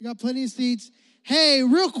We got plenty of seats. Hey,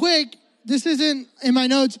 real quick, this isn't in my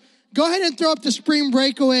notes. Go ahead and throw up the spring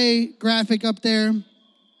breakaway graphic up there.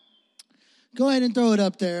 Go ahead and throw it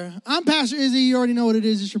up there. I'm Pastor Izzy. You already know what it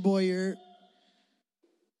is. It's your boy here.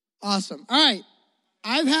 Awesome. All right.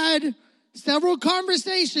 I've had several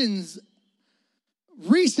conversations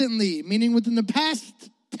recently, meaning within the past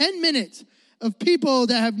 10 minutes, of people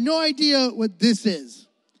that have no idea what this is.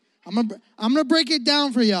 I'm gonna break it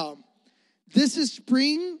down for y'all. This is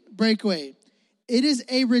Spring Breakaway. It is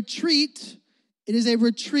a retreat. It is a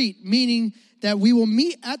retreat, meaning that we will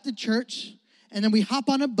meet at the church, and then we hop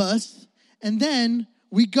on a bus, and then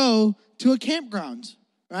we go to a campground,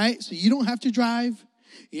 right? So you don't have to drive.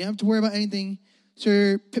 You don't have to worry about anything. So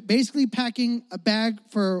you're basically packing a bag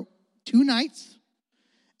for 2 nights,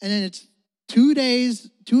 and then it's 2 days,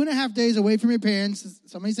 2.5 days away from your parents.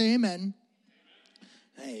 Somebody say amen.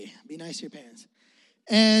 Hey, be nice to your parents.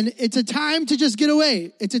 And it's a time to just get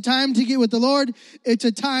away. It's a time to get with the Lord. It's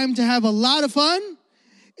a time to have a lot of fun.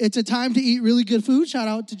 It's a time to eat really good food. Shout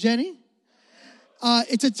out to Jenny.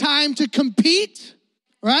 It's a time to compete,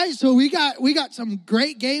 right? So we got some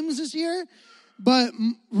great games this year, but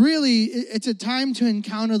really it's a time to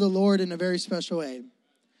encounter the Lord in a very special way.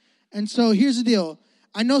 And so here's the deal.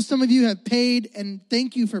 I know some of you have paid, and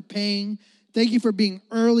thank you for paying. Thank you for being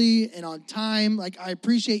early and on time. Like, I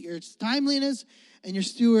appreciate your timeliness and your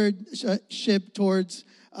stewardship towards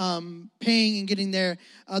paying and getting there.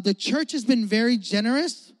 The church has been very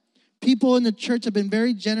generous. People in the church have been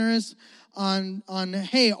very generous on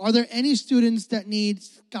hey, are there any students that need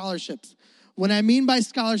scholarships? What I mean by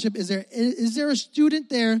scholarship, is there a student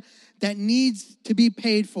there that needs to be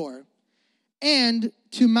paid for? And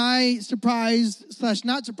to my surprise /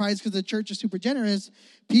 not surprise, because the church is super generous,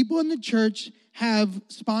 people in the church have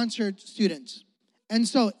sponsored students. And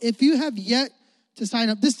so if you have yet to sign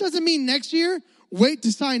up, this doesn't mean next year, wait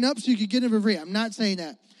to sign up so you can get it for free. I'm not saying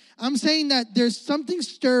that. I'm saying that there's something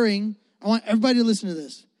stirring. I want everybody to listen to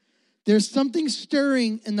this. There's something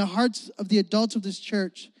stirring in the hearts of the adults of this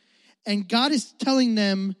church, and God is telling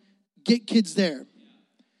them, get kids there.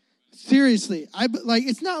 Seriously.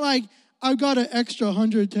 It's not like, I've got an extra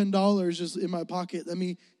 $110 just in my pocket. Let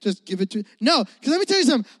me just give it to you. No, because let me tell you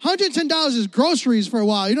something. $110 is groceries for a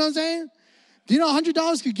while. You know what I'm saying? Do you know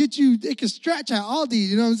 $100 could get you, it could stretch at Aldi.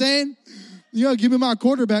 You know what I'm saying? Give me my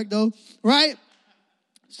quarterback though, right?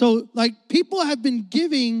 So people have been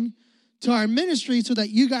giving to our ministry so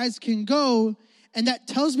that you guys can go, and that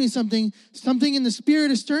tells me something in the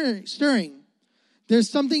spirit is stirring.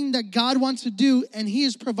 There's something that God wants to do, and he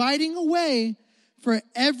is providing a way for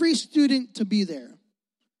every student to be there.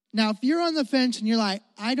 Now, if you're on the fence and you're like,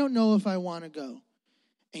 I don't know if I want to go,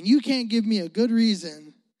 and you can't give me a good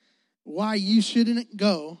reason why you shouldn't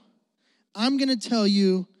go, I'm going to tell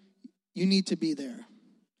you, you need to be there.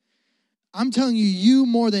 I'm telling you, you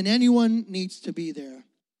more than anyone needs to be there.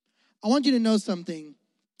 I want you to know something.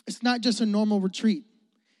 It's not just a normal retreat,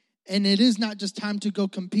 and it is not just time to go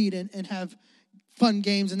compete and have fun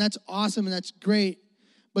games, and that's awesome and that's great.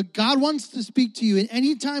 But God wants to speak to you. And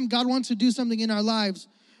anytime God wants to do something in our lives,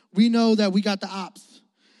 we know that we got the ops.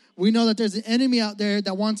 We know that there's an enemy out there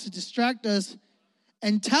that wants to distract us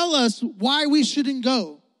and tell us why we shouldn't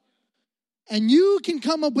go. And you can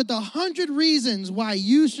come up with 100 reasons why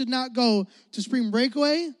you should not go to Spring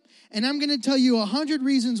Breakaway. And I'm going to tell you 100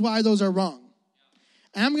 reasons why those are wrong.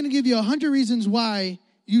 And I'm going to give you 100 reasons why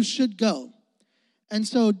you should go. And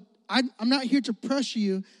so I'm not here to pressure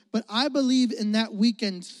you, but I believe in that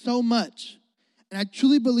weekend so much. And I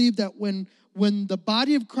truly believe that when the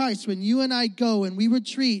body of Christ, when you and I go and we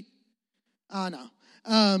retreat, then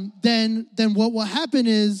what will happen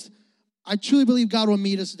is, I truly believe God will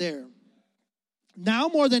meet us there. Now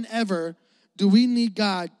more than ever, do we need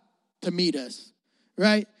God to meet us,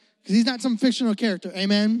 right? Because he's not some fictional character,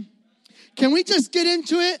 amen? Can we just get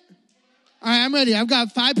into it? All right, I'm ready. I've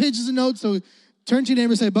got 5 pages of notes, so turn to your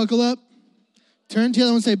neighbor and say, buckle up. Turn to the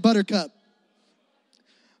other one and say, buttercup.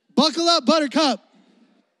 Buckle up, buttercup.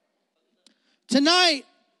 Tonight,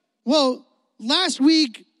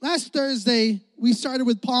 last Thursday, we started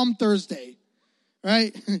with Palm Thursday,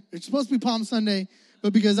 right? It's supposed to be Palm Sunday,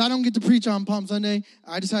 but because I don't get to preach on Palm Sunday,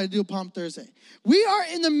 I decided to do Palm Thursday. We are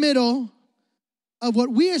in the middle of what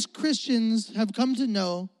we as Christians have come to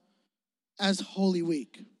know as Holy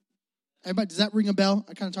Week. Everybody, does that ring a bell?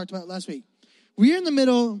 I kind of talked about it last week. We are in the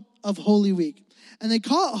middle of Holy Week. And they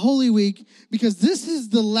call it Holy Week because this is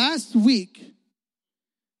the last week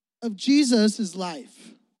of Jesus'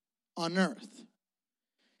 life on earth.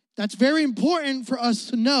 That's very important for us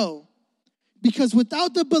to know, because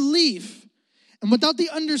without the belief and without the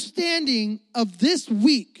understanding of this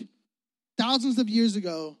week thousands of years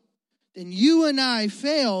ago, then you and I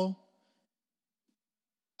fail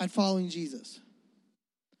at following Jesus.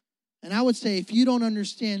 And I would say if you don't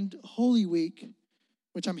understand Holy Week,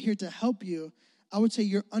 which I'm here to help you, I would say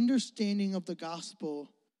your understanding of the gospel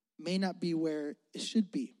may not be where it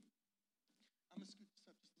should be. I'm going to scoot this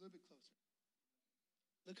up just a little bit closer.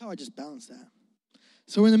 Look how I just balanced that.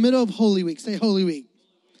 So we're in the middle of Holy Week. Say Holy Week.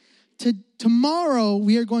 Tomorrow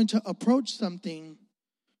we are going to approach something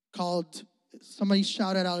called, somebody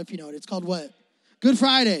shout it out if you know it. It's called what? Good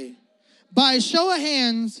Friday. By a show of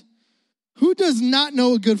hands, who does not know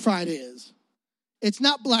what Good Friday is? It's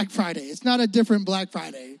not Black Friday. It's not a different Black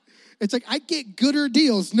Friday. It's like, I get gooder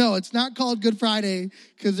deals. No, it's not called Good Friday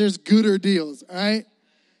because there's gooder deals, all right?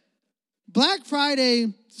 Black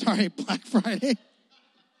Friday.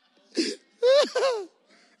 It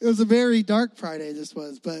was a very dark Friday, this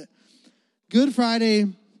was, but Good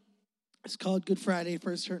Friday is called Good Friday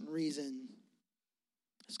for a certain reason.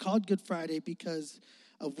 It's called Good Friday because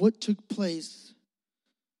of what took place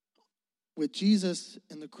with Jesus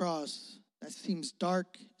and the cross. That seems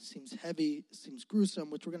dark, seems heavy, seems gruesome,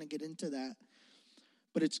 which we're going to get into that.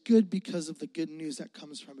 But it's good because of the good news that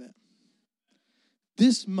comes from it.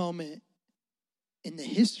 This moment in the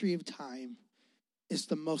history of time is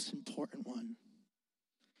the most important one.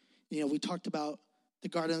 You know, we talked about the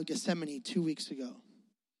Garden of Gethsemane 2 weeks ago.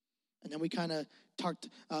 And then we kind of talked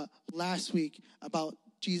last week about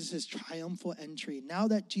Jesus' triumphal entry. Now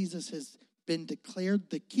that Jesus has been declared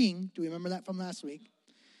the king, do we remember that from last week?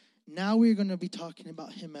 Now we're going to be talking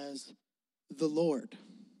about him as the Lord.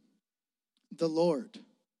 The Lord.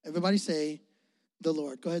 Everybody say the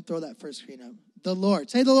Lord. Go ahead, throw that first screen up. The Lord.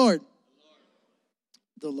 Say the Lord.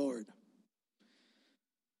 The Lord.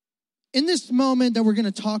 In this moment that we're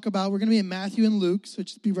going to talk about, we're going to be in Matthew and Luke, so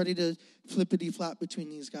just be ready to flippity-flop between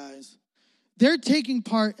these guys. They're taking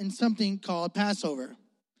part in something called Passover.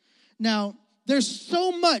 Now, there's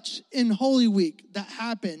so much in Holy Week that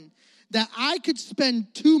happened that I could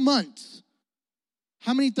spend 2 months.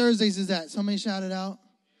 How many Thursdays is that? Somebody shout it out.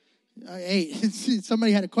 8.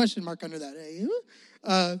 Somebody had a question mark under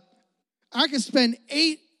that. I could spend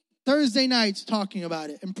 8 Thursday nights talking about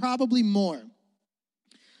it, and probably more.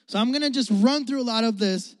 So I'm going to just run through a lot of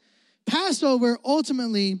this. Passover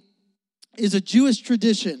ultimately is a Jewish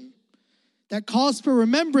tradition that calls for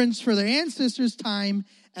remembrance for their ancestors' time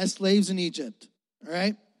as slaves in Egypt. All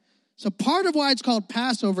right? So part of why it's called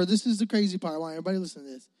Passover, this is the crazy part. I want everybody to listen to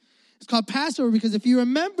this. It's called Passover because if you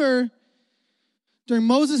remember during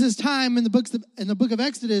Moses' time in the book of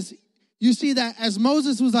Exodus, you see that as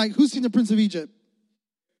Moses was like, who's seen the Prince of Egypt?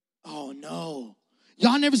 Oh, no.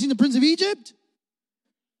 Y'all never seen the Prince of Egypt?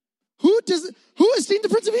 Who has seen the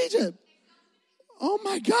Prince of Egypt? Oh,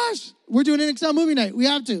 my gosh. We're doing an Excel movie night. We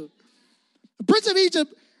have to. The Prince of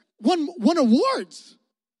Egypt won awards.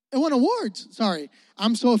 It won awards. Sorry.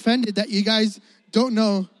 I'm so offended that you guys don't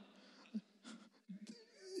know.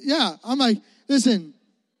 Yeah, I'm like, listen.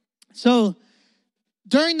 So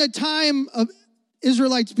during the time of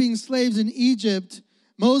Israelites being slaves in Egypt,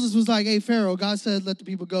 Moses was like, hey, Pharaoh, God said, let the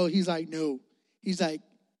people go. He's like, no. He's like,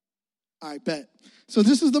 I bet. So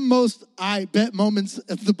this is the most I bet moments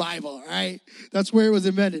of the Bible, all right? That's where it was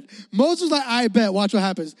invented. Moses was like, I bet. Watch what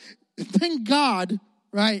happens. Then God,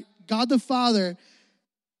 right, God the Father,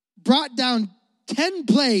 brought down 10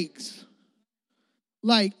 plagues.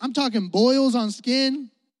 Like, I'm talking boils on skin,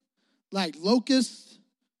 like locusts,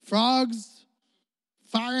 frogs,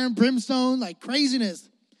 fire and brimstone, like craziness.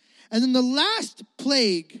 And then the last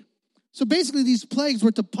plague, so basically these plagues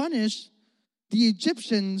were to punish the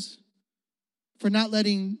Egyptians for not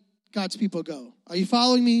letting God's people go. Are you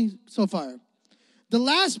following me so far? The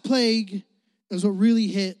last plague is what really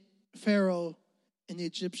hit Pharaoh and the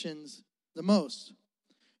Egyptians the most.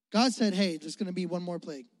 God said, hey, there's going to be one more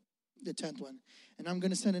plague, the 10th one. And I'm going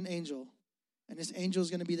to send an angel. And this angel is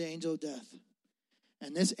going to be the angel of death.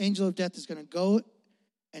 And this angel of death is going to go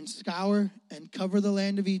and scour and cover the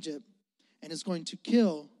land of Egypt. And is going to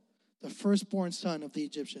kill the firstborn son of the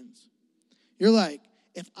Egyptians. You're like,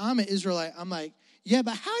 if I'm an Israelite, I'm like, yeah,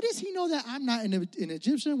 but how does he know that I'm not an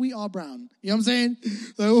Egyptian? We all brown. You know what I'm saying?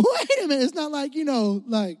 Like, wait a minute. It's not like,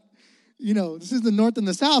 this is the north and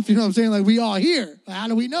the south. You know what I'm saying? Like, we all here. Like, how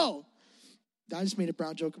do we know? I just made a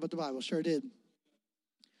brown joke about the Bible. Sure did.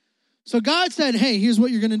 So God said, hey, here's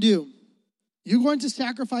what you're going to do. You're going to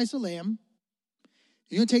sacrifice a lamb.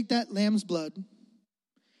 You're going to take that lamb's blood.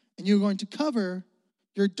 And you're going to cover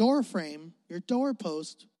your door frame, your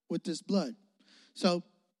doorpost with this blood. So,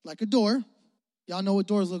 like a door. Y'all know what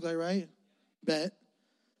doors look like, right? Bet.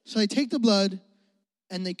 So they take the blood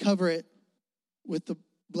and they cover it with the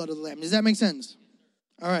blood of the lamb. Does that make sense?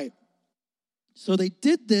 All right. So they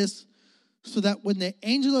did this so that when the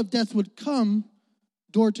angel of death would come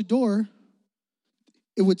door to door,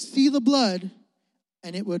 it would see the blood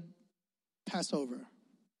and it would pass over.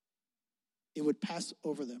 It would pass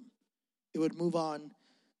over them. It would move on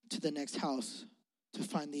to the next house to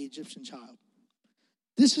find the Egyptian child.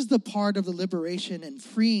 This is the part of the liberation and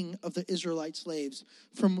freeing of the Israelite slaves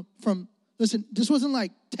from listen, this wasn't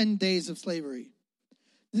like 10 days of slavery.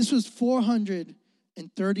 This was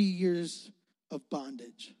 430 years of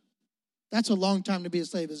bondage. That's a long time to be a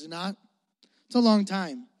slave, is it not? It's a long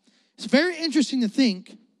time. It's very interesting to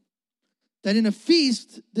think that in a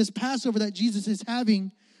feast, this Passover that Jesus is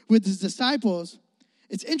having with his disciples,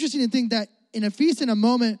 it's interesting to think that in a feast, in a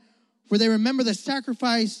moment where they remember the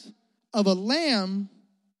sacrifice of a lamb,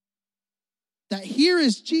 that here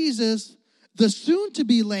is Jesus, the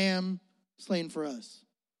soon-to-be lamb, slain for us.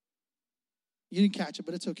 You didn't catch it,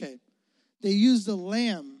 but it's okay. They used the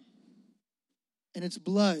lamb and its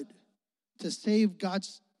blood to save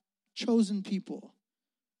God's chosen people.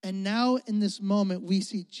 And now in this moment, we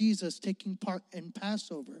see Jesus taking part in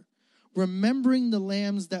Passover, remembering the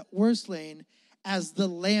lambs that were slain as the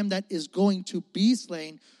lamb that is going to be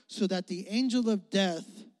slain so that the angel of death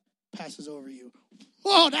passes over you.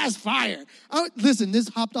 Whoa, that's fire. Listen, this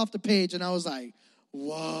hopped off the page and I was like,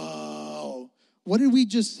 whoa. What did we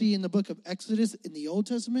just see in the book of Exodus in the Old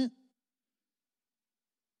Testament?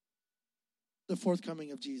 The forthcoming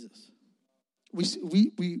of Jesus.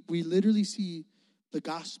 We literally see the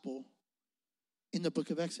gospel in the book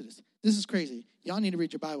of Exodus. This is crazy. Y'all need to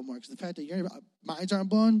read your Bible more because the fact that your minds aren't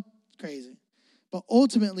blown, it's crazy. But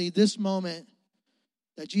ultimately, this moment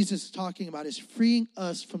that Jesus is talking about is freeing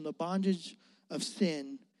us from the bondage of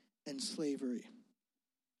sin and slavery.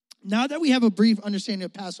 Now that we have a brief understanding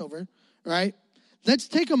of Passover, right, let's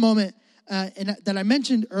take a moment and that I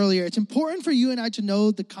mentioned earlier. It's important for you and I to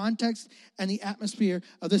know the context and the atmosphere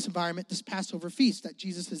of this environment, this Passover feast that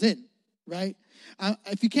Jesus is in, right?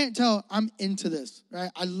 If you can't tell, I'm into this,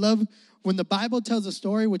 right? I love when the Bible tells a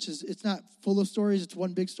story, which is, it's not full of stories, it's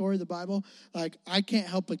one big story, the Bible. Like, I can't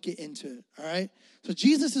help but get into it, all right? So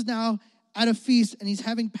Jesus is now at a feast, and he's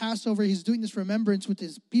having Passover. He's doing this remembrance with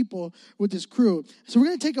his people, with his crew. So we're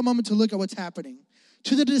going to take a moment to look at what's happening.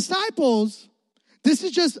 To the disciples, this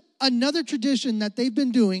is just another tradition that they've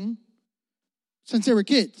been doing since they were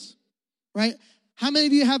kids, right? How many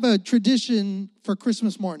of you have a tradition for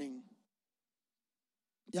Christmas morning?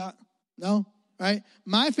 Yeah? No? Right?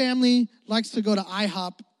 My family likes to go to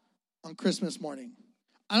IHOP on Christmas morning.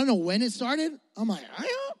 I don't know when it started. I'm like,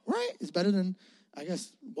 IHOP, right? It's better than, I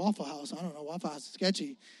guess, Waffle House. I don't know. Waffle House is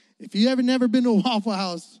sketchy. If you ever never been to a Waffle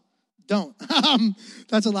House, don't.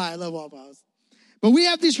 That's a lie. I love Waffle House. But we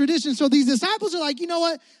have these traditions. So these disciples are like, you know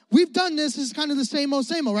what? We've done this. It's kind of the same old,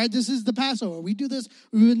 right? This is the Passover. We do this.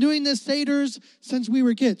 We've been doing this Seders since we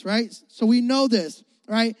were kids, right? So we know this,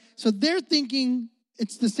 right? So they're thinking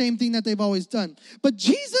it's the same thing that they've always done. But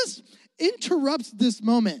Jesus interrupts this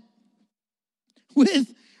moment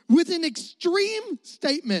with an extreme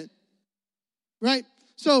statement, right?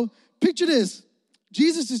 So picture this.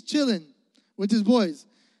 Jesus is chilling with his boys,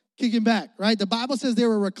 kicking back, right? The Bible says they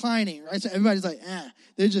were reclining, right? So everybody's like,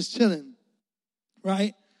 they're just chilling,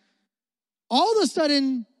 right? All of a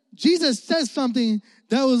sudden, Jesus says something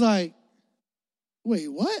that was like, wait,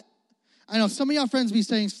 what? I know some of y'all friends be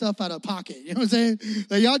saying stuff out of pocket. You know what I'm saying?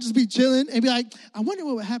 Like, y'all just be chilling and be like, I wonder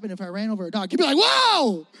what would happen if I ran over a dog. You'd be like,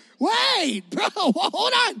 whoa, wait, bro,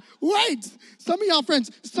 hold on, wait. Some of y'all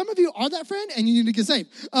friends, some of you are that friend and you need to get saved.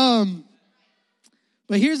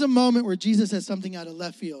 But here's a moment where Jesus says something out of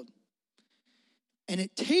left field. And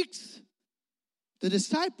it takes the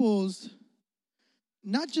disciples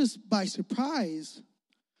not just by surprise,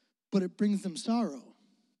 but it brings them sorrow.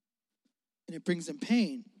 And it brings them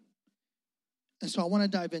pain. And so I want to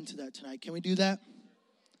dive into that tonight. Can we do that?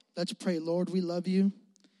 Let's pray. Lord, we love you.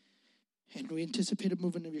 And we anticipate a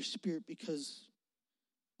movement of your spirit because,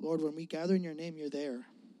 Lord, when we gather in your name, you're there.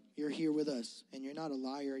 You're here with us. And you're not a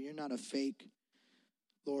liar. You're not a fake.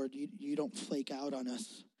 Lord, you don't flake out on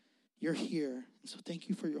us. You're here. And so thank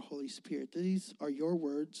you for your Holy Spirit. These are your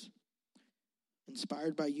words,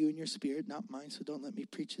 inspired by you and your spirit, not mine. So don't let me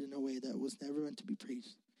preach it in a way that was never meant to be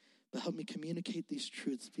preached. But help me communicate these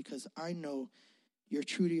truths because I know you're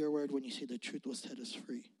true to your word when you say the truth will set us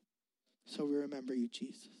free. So we remember you,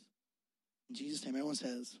 Jesus. In Jesus' name, everyone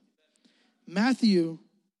says, Matthew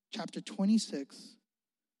chapter 26,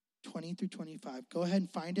 20 through 25. Go ahead and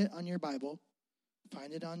find it on your Bible.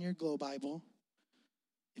 Find it on your Glow Bible.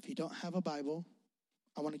 If you don't have a Bible,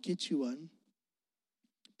 I want to get you one.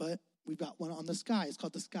 But we've got one on the Sky. It's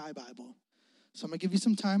called the Sky Bible. So I'm going to give you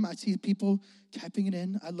some time. I see people typing it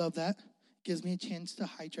in. I love that. gives me a chance to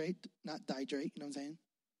hydrate, not dehydrate, you know what I'm saying?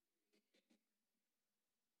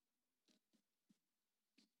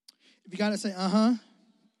 If you got to say, uh-huh.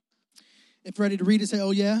 If you're ready to read it, say,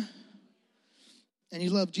 oh, yeah. And you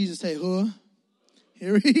love Jesus, say, huh.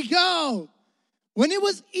 Here we go. When it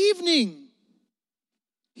was evening,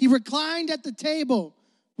 he reclined at the table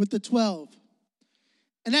with the 12.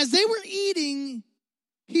 And as they were eating,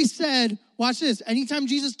 he said, watch this. Anytime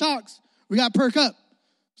Jesus talks, we got to perk up.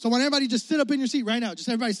 So I want everybody just sit up in your seat right now. Just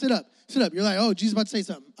everybody sit up. Sit up. You're like, oh, Jesus is about to say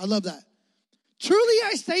something. I love that. Truly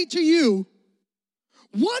I say to you,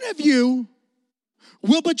 one of you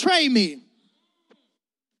will betray me.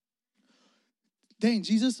 Dang,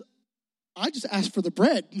 Jesus, I just asked for the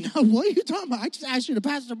bread. Now, what are you talking about? I just asked you to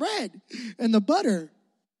pass the bread and the butter.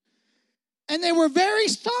 And they were very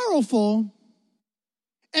sorrowful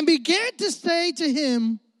and began to say to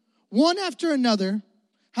him, one after another,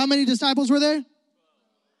 how many disciples were there?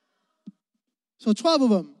 So 12 of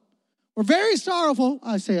them were very sorrowful,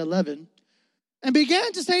 I say 11, and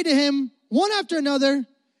began to say to him, one after another,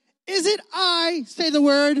 is it I, say the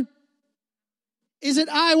word, is it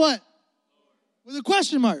I what? With a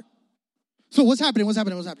question mark. So what's happening?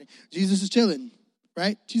 Jesus is chilling,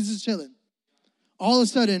 right? Jesus is chilling. All of a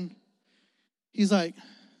sudden, he's like,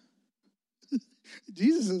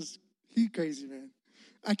 he's crazy, man.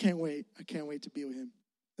 I can't wait to be with him.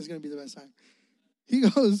 It's going to be the best time. He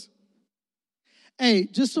goes, hey,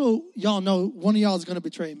 just so y'all know, one of y'all is going to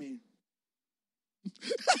betray me.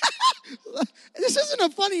 This isn't a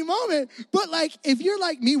funny moment, but like if you're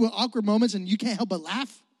like me with awkward moments and you can't help but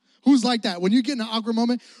laugh, who's like that? When you get in an awkward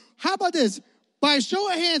moment, how about this? By a show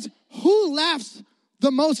of hands, who laughs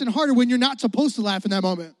the most and harder when you're not supposed to laugh in that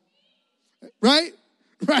moment? Right?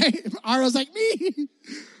 Ara's like, me.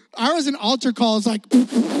 Ara's in altar calls like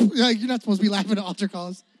you're not supposed to be laughing at altar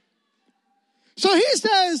calls. So he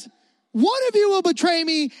says, one of you will betray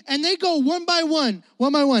me, and they go one by one.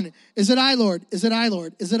 Is it I, Lord? Is it I,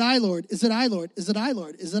 Lord? Is it I, Lord? Is it I, Lord? Is it I,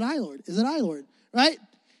 Lord? Is it I, Lord? Is it I, Lord? Right?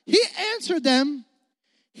 He answered them,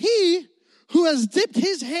 he who has dipped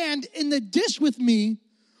his hand in the dish with me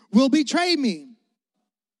will betray me.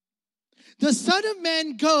 The Son of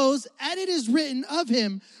Man goes, and it is written of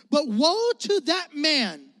him, but woe to that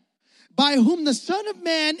man by whom the Son of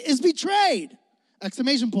Man is betrayed.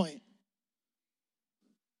 Exclamation point.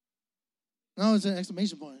 No, it's an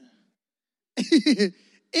exclamation point. It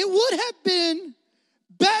would have been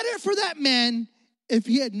better for that man if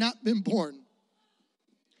he had not been born.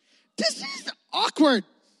 This is awkward,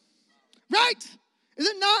 right? Is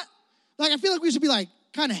it not? Like, I feel like we should be like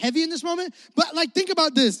kind of heavy in this moment, but like think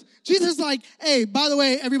about this. Jesus is like, hey, by the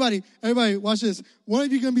way, everybody, watch this. One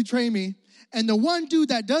of you gonna betray me, and the one dude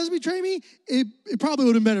that does betray me, it probably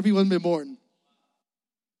would have been better if he wasn't been born.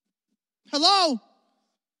 Hello?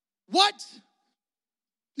 What?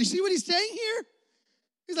 You see what he's saying here?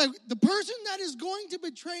 He's like, the person that is going to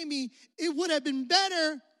betray me, it would have been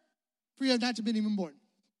better for you not to have been even born.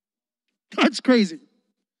 That's crazy.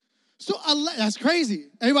 So that's crazy.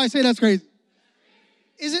 Everybody say that's crazy.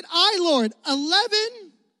 Is it I, Lord? 11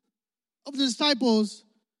 of the disciples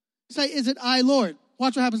say, is it I, Lord?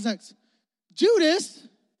 Watch what happens next. Judas,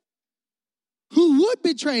 who would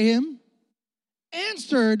betray him,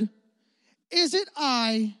 answered, is it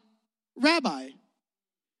I, Rabbi?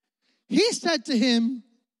 He said to him,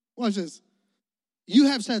 watch this, you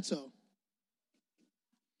have said so.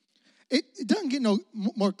 It doesn't get no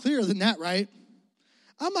more clear than that, right?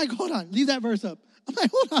 I'm like, hold on, leave that verse up. I'm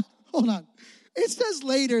like, hold on. It says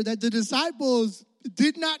later that the disciples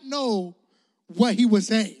did not know what he was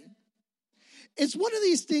saying. It's one of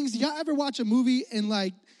these things, y'all ever watch a movie and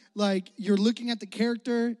like you're looking at the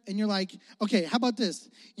character and you're like, okay, how about this?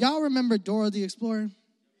 Y'all remember Dora the Explorer?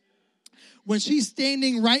 When she's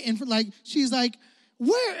standing right in front, like, she's like,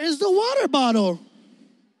 where is the water bottle?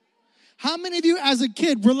 How many of you as a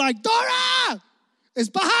kid were like, Dora, it's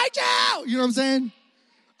behind you? You know what I'm saying?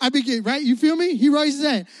 I'd be getting, right? You feel me? He raises his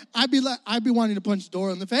hand. I'd be wanting to punch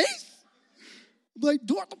Dora in the face. Like,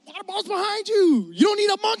 Dora, the water bottle's behind you. You don't need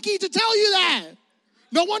a monkey to tell you that.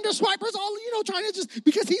 No wonder Swiper's all, trying to just,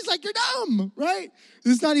 because he's like, you're dumb, right?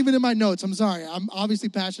 This is not even in my notes. I'm sorry. I'm obviously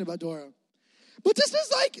passionate about Dora. But this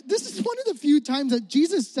is one of the few times that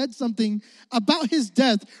Jesus said something about his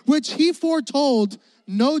death, which he foretold,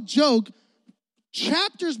 no joke,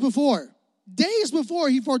 chapters before, days before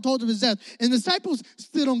he foretold of his death. And the disciples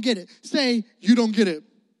still don't get it. Say, you don't get it.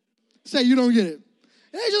 Say, you don't get it.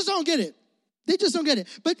 They just don't get it. They just don't get it.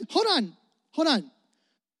 But hold on.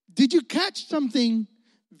 Did you catch something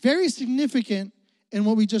very significant in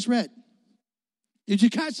what we just read? Did you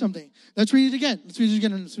catch something? Let's read it again.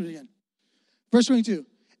 Verse 22.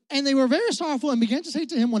 And they were very sorrowful and began to say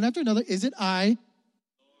to him one after another, is it I?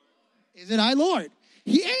 Is it I, Lord?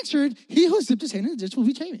 He answered, he who has dipped his hand in the ditch will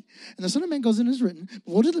betray me. And the Son of Man goes in as written,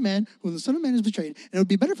 but woe to the man whom the Son of Man is betrayed. And it would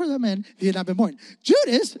be better for that man if he had not been born.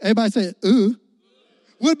 Judas, everybody say, ooh,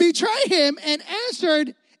 would betray him and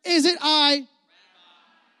answered, is it I?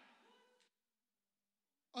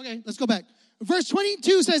 Okay, let's go back. Verse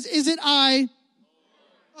 22 says, is it I?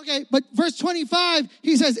 Okay, but verse 25,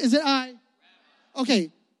 he says, is it I?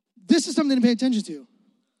 Okay, this is something to pay attention to.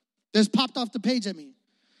 This popped off the page at me.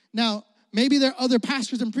 Now, maybe there are other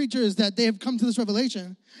pastors and preachers that they have come to this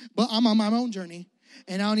revelation, but I'm on my own journey,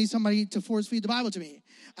 and I don't need somebody to force feed the Bible to me.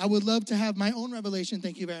 I would love to have my own revelation,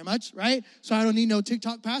 thank you very much, right? So I don't need no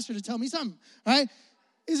TikTok pastor to tell me something, right?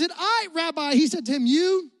 Is it I, Rabbi? He said to him,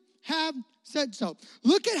 you have said so.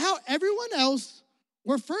 Look at how everyone else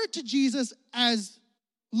referred to Jesus as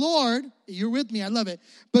Lord. You're with me, I love it.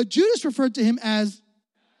 But Judas referred to him as,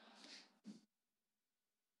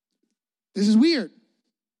 this is weird,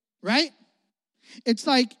 right? It's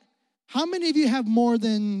like, how many of you have more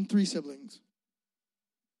than 3 siblings?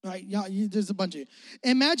 Right? Yeah, there's a bunch of you.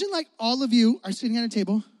 Imagine like all of you are sitting at a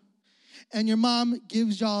table and your mom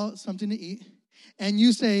gives y'all something to eat and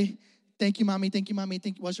you say, thank you, mommy, thank you, mommy,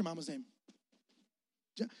 thank you. What's your mama's name?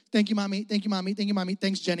 Thank you, mommy, thank you, mommy, thank you, mommy.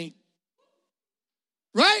 Thanks, Jenny.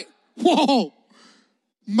 Right? Whoa.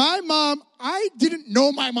 My mom, I didn't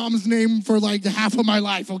know my mom's name for like half of my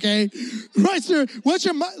life, okay? Right, sir? What's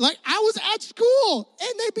your mom? Like, I was at school, and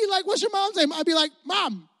they'd be like, what's your mom's name? I'd be like,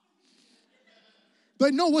 Mom.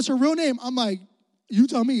 But no, what's her real name? I'm like, you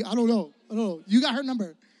tell me. I don't know. You got her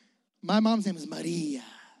number. My mom's name is Maria.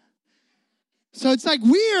 So it's like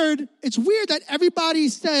weird. It's weird that everybody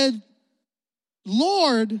said,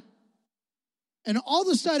 Lord, and all of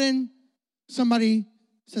a sudden, somebody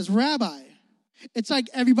says, Rabbi. It's like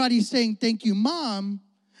everybody's saying, thank you, Mom,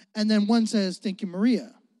 and then one says, thank you,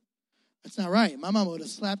 Maria. That's not right. My mom would have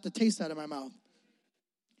slapped the taste out of my mouth.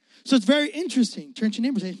 So it's very interesting. Turn to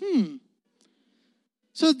your neighbor and say,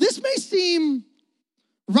 So this may seem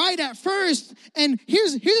right at first, and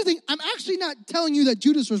here's the thing. I'm actually not telling you that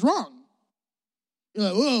Judas was wrong. You're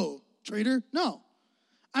like, whoa, traitor. No.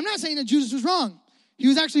 I'm not saying that Judas was wrong. He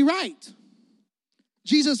was actually right.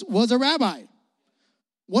 Jesus was a rabbi.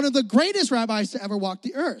 One of the greatest rabbis to ever walk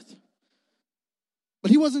the earth.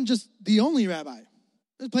 But he wasn't just the only rabbi.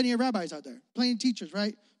 There's plenty of rabbis out there. Plenty of teachers,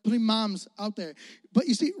 right? Plenty of moms out there. But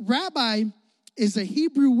you see, rabbi is a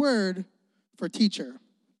Hebrew word for teacher.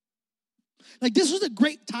 Like, this was a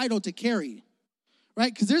great title to carry,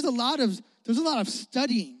 right? Because there's a lot of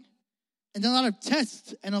studying and a lot of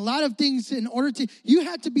tests and a lot of things in order to, you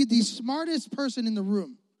had to be the smartest person in the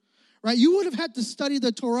room, right? You would have had to study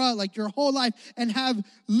the Torah like your whole life and have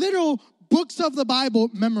literal books of the Bible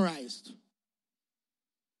memorized.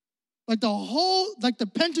 Like the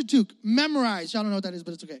Pentateuch memorized. Y'all don't know what that is,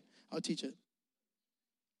 but it's okay. I'll teach it.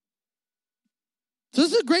 So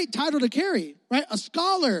this is a great title to carry, right? A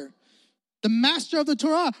scholar, the master of the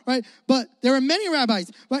Torah, right? But there are many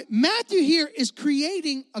rabbis, right? Matthew here is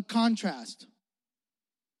creating a contrast.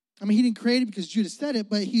 I mean, he didn't create it because Judas said it,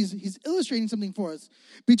 but he's illustrating something for us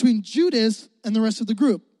between Judas and the rest of the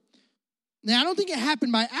group. Now, I don't think it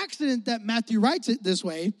happened by accident that Matthew writes it this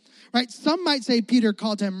way, right? Some might say Peter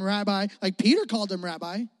called him rabbi, like Peter called him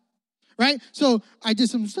rabbi, right? So I did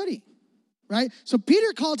some study, right? So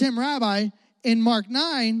Peter called him rabbi in Mark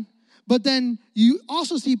 9, but then you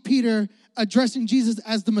also see Peter addressing Jesus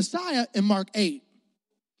as the Messiah in Mark 8.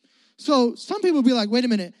 So some people will be like, wait a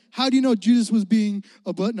minute, how do you know Judas was being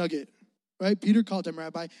a butt nugget, right? Peter called him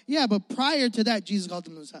rabbi. Yeah, but prior to that, Jesus called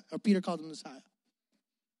him Messiah, or Peter called him Messiah.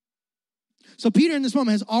 So Peter in this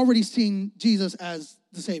moment has already seen Jesus as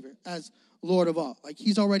the Savior, as Lord of all. Like,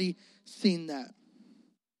 he's already seen that.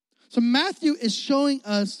 So Matthew is showing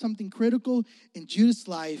us something critical in Judas'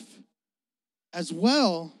 life as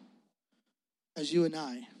well as you and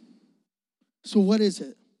I. So what is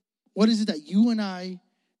it? What is it that you and I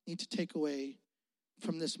need to take away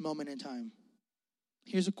from this moment in time?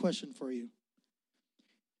 Here's a question for you.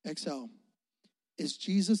 XL, is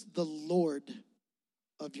Jesus the Lord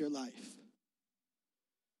of your life?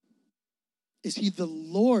 Is he the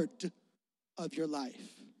Lord of your life?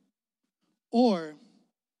 Or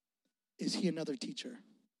is he another teacher?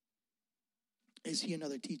 Is he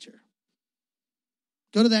another teacher?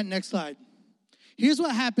 Go to that next slide. Here's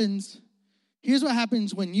what happens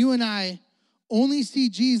when you and I only see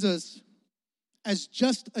Jesus as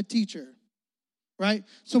just a teacher, right?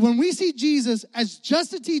 So when we see Jesus as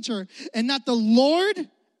just a teacher and not the Lord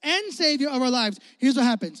and Savior of our lives, here's what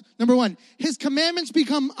happens. Number one, his commandments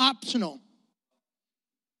become optional,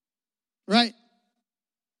 right?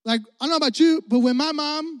 Like, I don't know about you, but when my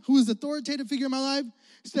mom, who is the authoritative figure in my life,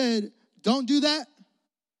 said, don't do that,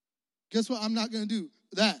 guess what? I'm not going to do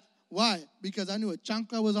that. Why? Because I knew a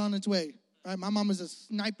chancla was on its way. Right? My mom was a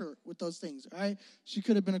sniper with those things. Right? She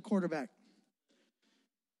could have been a quarterback.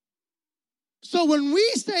 So when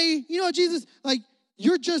we say, you know, Jesus, like,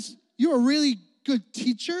 you're a really good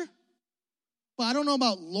teacher, but I don't know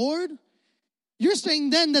about Lord. You're saying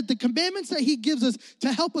then that the commandments that he gives us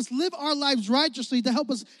to help us live our lives righteously, to help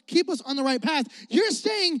us keep us on the right path, you're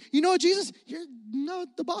saying, you know what, Jesus, you're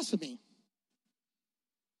not the boss of me.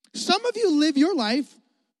 Some of you live your life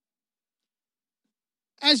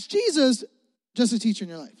as Jesus, just a teacher in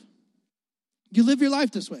your life. You live your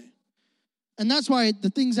life this way. And that's why the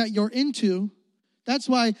things that you're into, that's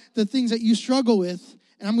why the things that you struggle with,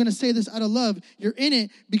 and I'm going to say this out of love, you're in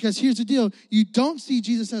it because here's the deal. You don't see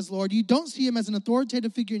Jesus as Lord. You don't see him as an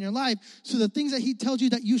authoritative figure in your life. So the things that he tells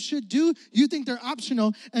you that you should do, you think they're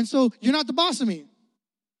optional. And so you're not the boss of me.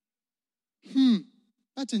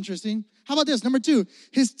 That's interesting. How about this? Number 2,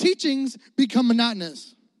 his teachings become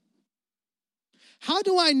monotonous. How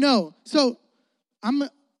do I know? So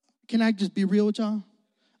can I just be real with y'all?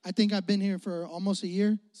 I think I've been here for almost a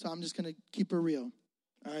year, so I'm just going to keep it real.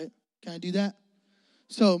 All right? Can I do that?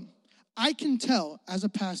 So I can tell as a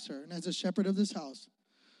pastor and as a shepherd of this house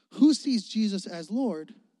who sees Jesus as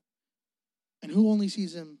Lord and who only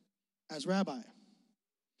sees him as rabbi.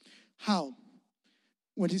 How?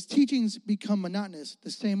 When his teachings become monotonous,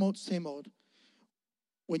 the same old,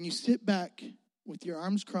 when you sit back with your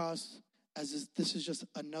arms crossed as this is just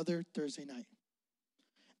another Thursday night.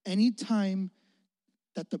 Anytime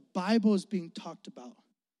that the Bible is being talked about,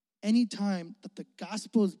 anytime that the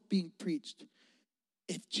gospel is being preached,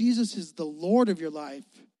 if Jesus is the Lord of your life,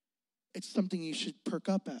 it's something you should perk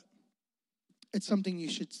up at. It's something you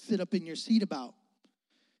should sit up in your seat about.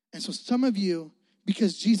 And so some of you,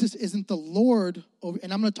 because Jesus isn't the Lord over,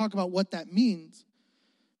 and I'm going to talk about what that means,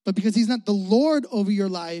 but because he's not the Lord over your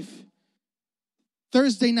life,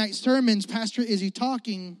 Thursday night sermons, Pastor Izzy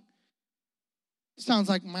talking, sounds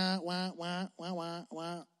like wah, wah, wah, wah, wah,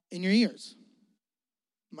 wah in your ears.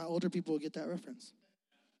 My older people will get that reference.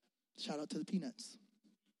 Shout out to the Peanuts.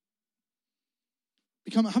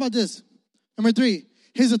 How about this? Number 3,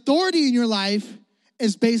 his authority in your life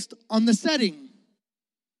is based on the setting.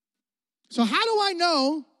 So how do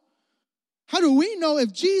we know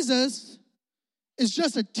if Jesus is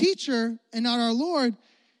just a teacher and not our Lord,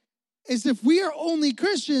 is if we are only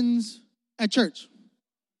Christians at church.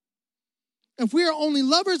 If we are only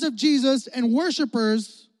lovers of Jesus and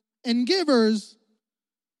worshipers and givers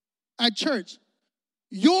at church,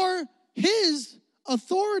 his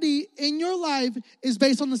authority in your life is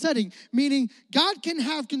based on the setting. Meaning God can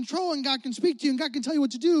have control and God can speak to you and God can tell you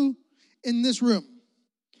what to do in this room.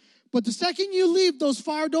 But the second you leave those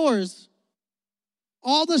far doors,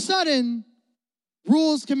 all of a sudden,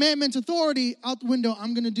 rules, commandments, authority out the window,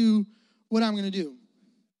 I'm going to do what I'm going to do.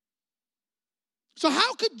 So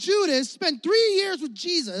how could Judas spend 3 years with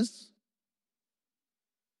Jesus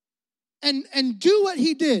and do what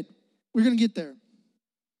he did? We're going to get there.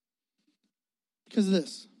 Because of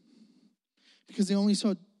this. Because they only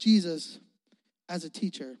saw Jesus as a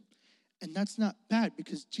teacher. And that's not bad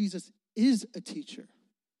because Jesus is a teacher.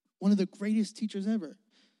 One of the greatest teachers ever.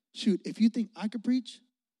 Shoot, if you think I could preach,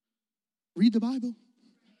 read the Bible.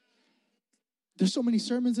 There's so many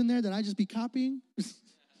sermons in there that I just be copying.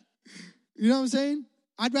 You know what I'm saying?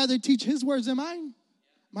 I'd rather teach his words than mine.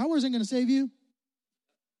 My words ain't going to save you.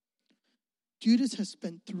 Judas has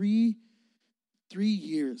spent three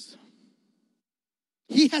years.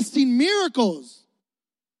 He has seen miracles.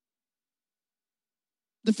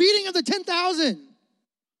 The feeding of the 10,000.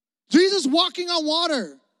 Jesus walking on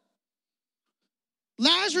water.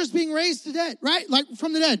 Lazarus being raised to dead, right? Like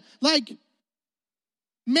from the dead. Like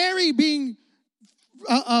Mary being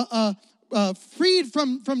freed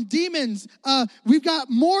from demons. We've got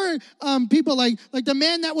more people like the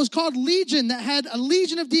man that was called Legion, that had a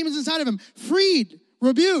legion of demons inside of him. Freed,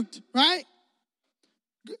 rebuked, right?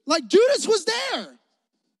 Like Judas was there.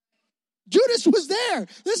 Judas was there.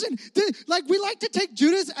 Listen, like we like to take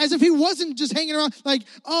Judas as if he wasn't just hanging around. Like,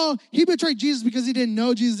 oh, he betrayed Jesus because he didn't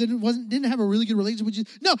know Jesus, didn't have a really good relationship with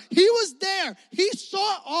Jesus. No, he was there. He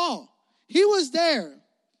saw it all. He was there.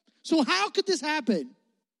 So how could this happen?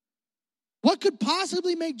 What could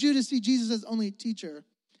possibly make Judas see Jesus as only a teacher?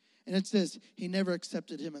 And it's this: he never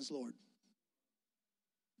accepted him as Lord.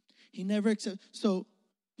 He never accepted. So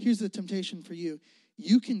here's the temptation for you.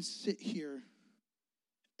 You can sit here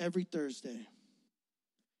every Thursday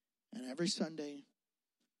and every Sunday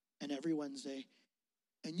and every Wednesday,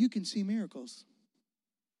 and you can see miracles.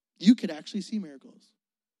 You could actually see miracles.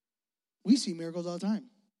 We see miracles all the time.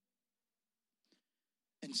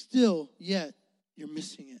 And still, yet, you're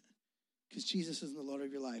missing it because Jesus isn't the Lord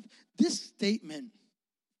of your life. This statement,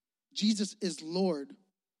 Jesus is Lord,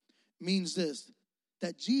 means this,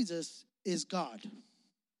 that Jesus is God.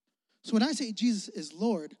 So when I say Jesus is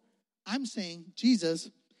Lord, I'm saying Jesus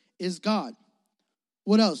is God.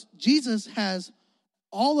 What else? Jesus has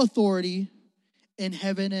all authority in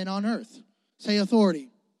heaven and on earth. Say authority.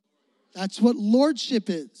 That's what lordship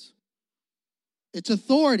is. It's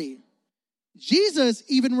authority. Jesus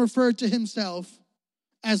even referred to himself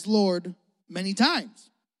as Lord many times.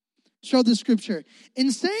 Show the scripture.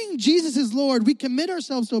 In saying Jesus is Lord, we commit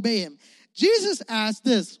ourselves to obey him. Jesus asked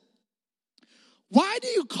this, why do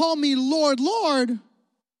you call me Lord, Lord,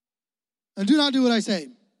 and do not do what I say?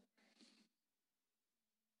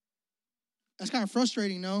 That's kind of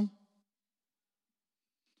frustrating, no?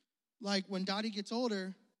 Like when Dottie gets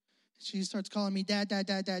older, she starts calling me dad, dad,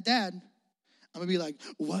 dad, dad, dad. I'm going to be like,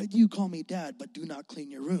 why do you call me dad but do not clean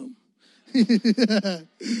your room?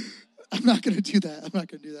 I'm not going to do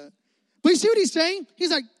that. But you see what he's saying?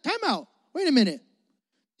 He's like, time out. Wait a minute.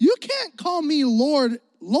 You can't call me Lord,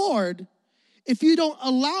 Lord, if you don't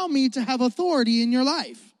allow me to have authority in your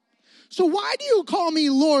life. So why do you call me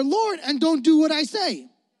Lord, Lord, and don't do what I say?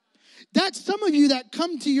 That's some of you that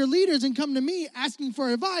come to your leaders and come to me asking for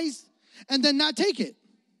advice and then not take it.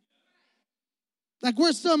 Like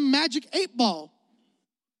we're some magic 8-ball.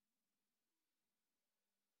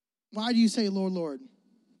 Why do you say, Lord, Lord,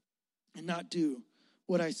 and not do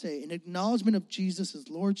what I say? An acknowledgement of Jesus'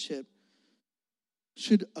 lordship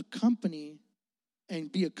should accompany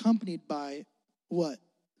and be accompanied by what?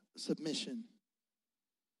 Submission.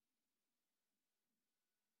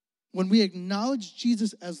 When we acknowledge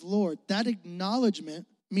Jesus as Lord, that acknowledgement,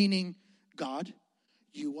 meaning, God,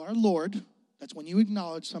 you are Lord. That's when you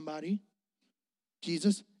acknowledge somebody.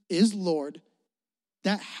 Jesus is Lord.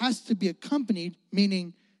 That has to be accompanied,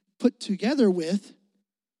 meaning put together with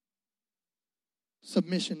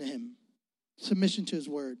submission to him, submission to his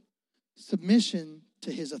word, submission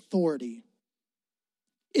to his authority.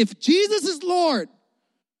 If Jesus is Lord,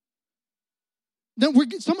 then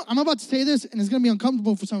I'm about to say this, and it's going to be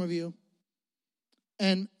uncomfortable for some of you,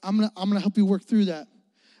 and I'm going to help you work through that.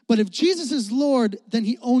 But if Jesus is Lord, then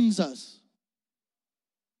he owns us.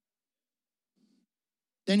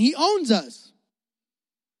 Then he owns us.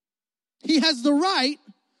 He has the right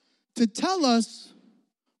to tell us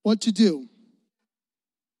what to do.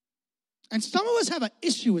 And some of us have an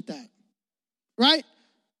issue with that, right?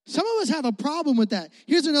 Some of us have a problem with that.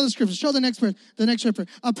 Here's another scripture. Show the next scripture.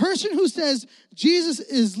 A person who says Jesus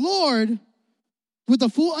is Lord with a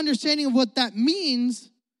full understanding of what that means,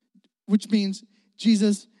 which means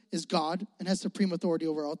Jesus is God and has supreme authority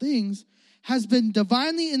over all things, has been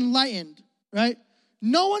divinely enlightened, right?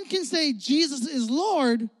 No one can say Jesus is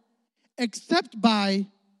Lord except by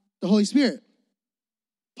the Holy Spirit.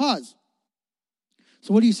 Pause.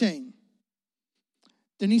 So what are you saying?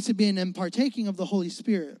 There needs to be an impartaking of the Holy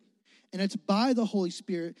Spirit. And it's by the Holy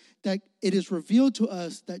Spirit that it is revealed to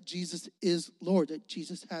us that Jesus is Lord, that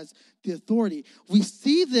Jesus has the authority. We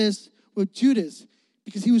see this with Judas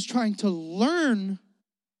because he was trying to learn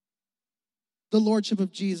the lordship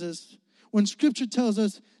of Jesus when Scripture tells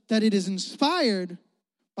us that it is inspired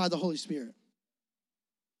by the Holy Spirit.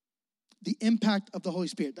 The impact of the Holy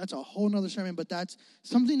Spirit. That's a whole nother sermon, but that's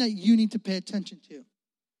something that you need to pay attention to.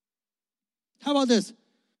 How about this?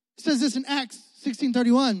 It says this in Acts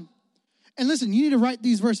 16:31. And listen, you need to write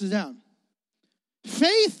these verses down.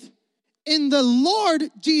 Faith in the Lord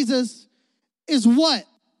Jesus is what?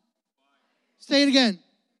 Say it again.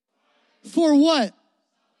 For what?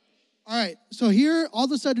 All right, so here, all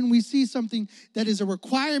of a sudden, we see something that is a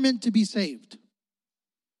requirement to be saved.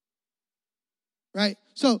 Right?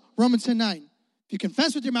 So, Romans 10:9. If you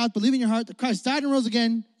confess with your mouth, believe in your heart that Christ died and rose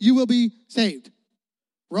again, you will be saved.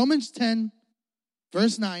 Romans 10,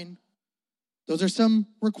 verse 9. Those are some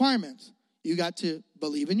requirements. You got to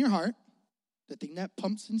believe in your heart, the thing that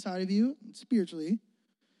pumps inside of you spiritually,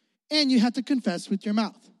 and you have to confess with your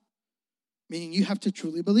mouth, meaning you have to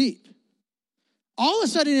truly believe. All of a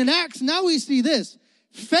sudden in Acts, now we see this.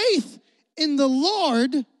 Faith in the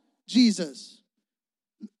Lord Jesus.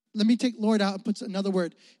 Let me take Lord out and put another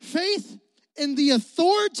word. Faith in the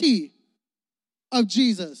authority of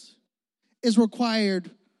Jesus is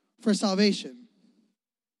required for salvation.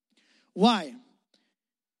 Why?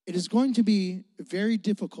 It is going to be very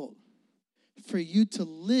difficult for you to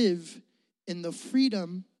live in the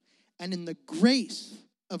freedom and in the grace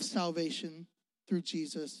of salvation through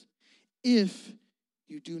Jesus if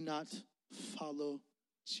you do not follow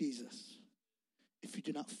Jesus. if you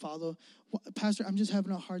do not follow. Pastor, I'm just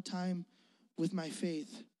having a hard time with my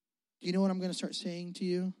faith. Do you know what I'm going to start saying to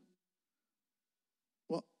you?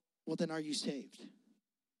 Well, then are you saved?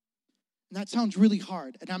 And that sounds really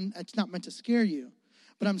hard, and it's not meant to scare you.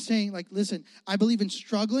 But I'm saying, like, listen, I believe in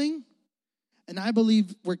struggling, and I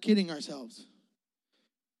believe we're kidding ourselves.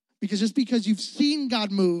 Because just because you've seen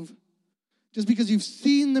God move, just because you've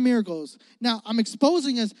seen the miracles. Now, I'm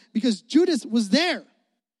exposing us because Judas was there.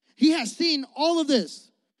 He has seen all of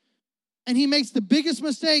this. And he makes the biggest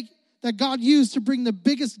mistake that God used to bring the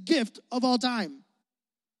biggest gift of all time.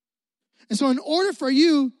 And so in order for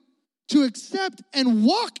you to accept and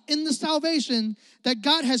walk in the salvation that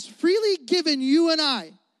God has freely given you and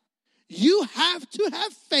I, you have to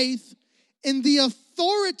have faith in the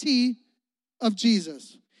authority of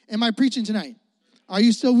Jesus. Am I preaching tonight? Are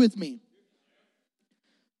you still with me?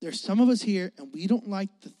 There's some of us here, and we don't like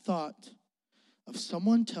the thought of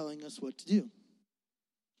someone telling us what to do.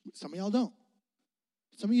 Some of y'all don't.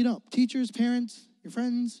 Some of you don't. Teachers, parents, your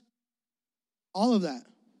friends, all of that.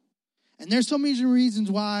 And there's so many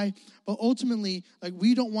reasons why, but ultimately, like,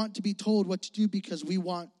 we don't want to be told what to do because we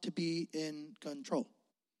want to be in control.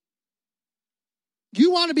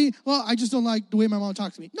 You want to be, well, I just don't like the way my mom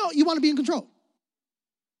talks to me. No, you want to be in control.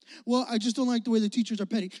 Well, I just don't like the way the teachers are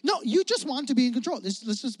petty. No, you just want to be in control. Let's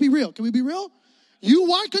just be real. Can we be real? You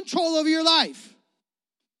want control over your life.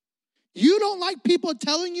 You don't like people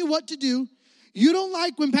telling you what to do. You don't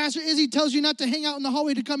like when Pastor Izzy tells you not to hang out in the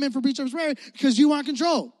hallway to come in for preach prayer because you want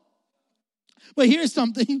control. But here's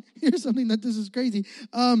something that this is crazy.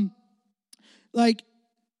 Like,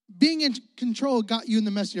 being in control got you in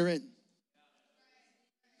the mess you're in.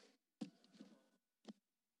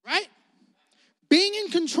 Right? Being in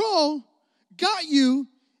control got you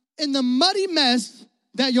in the muddy mess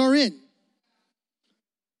that you're in.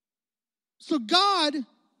 So God,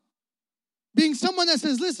 being someone that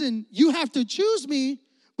says, listen, you have to choose me,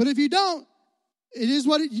 but if you don't, it is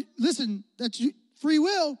what it, listen, that's free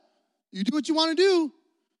will. You do what you want to do.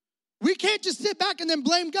 We can't just sit back and then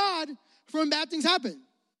blame God for when bad things happen.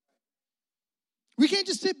 We can't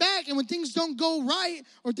just sit back and when things don't go right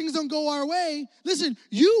or things don't go our way, listen,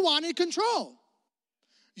 you wanted control.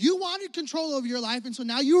 You wanted control over your life, and so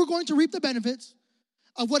now you are going to reap the benefits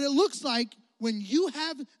of what it looks like when you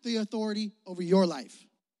have the authority over your life.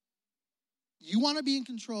 You want to be in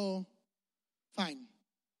control, fine.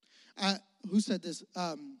 Who said this?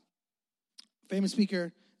 Famous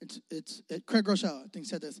speaker, it's Craig Rochelle, I think,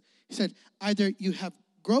 said this. He said, either you have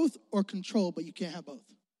growth or control, but you can't have both.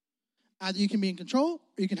 Either you can be in control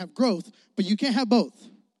or you can have growth, but you can't have both.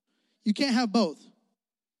 You can't have both.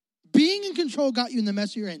 Being in control got you in the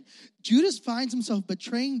mess you're in. Judas finds himself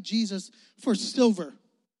betraying Jesus for silver.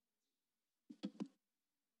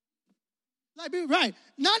 Like, right,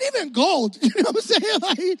 not even gold. You know what I'm saying?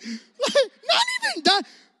 Like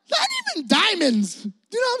not even diamonds.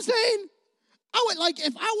 You know what I'm saying? I would, like,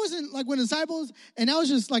 if I wasn't like one of the disciples and I was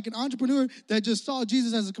just like an entrepreneur that just saw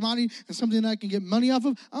Jesus as a commodity and something that I can get money off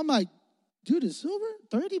of, I'm like, dude, is silver?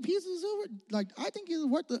 30 pieces of silver? Like, I think he's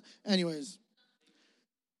worth the... Anyways,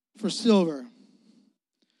 for silver,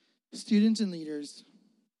 students and leaders,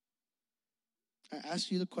 I ask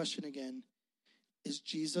you the question again. Is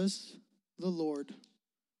Jesus the Lord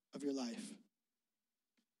of your life?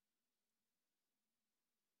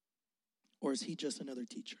 Or is he just another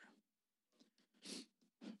teacher?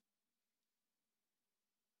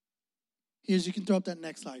 Here's, you can throw up that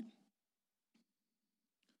next slide.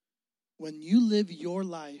 When you live your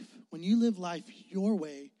life, when you live life your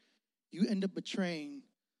way, you end up betraying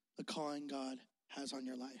the calling God has on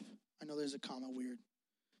your life. I know there's a comma weird.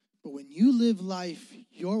 But when you live life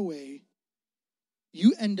your way,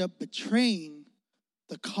 you end up betraying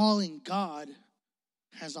the calling God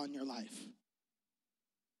has on your life.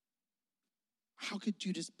 How could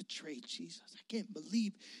Judas betray Jesus? I can't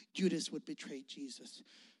believe Judas would betray Jesus.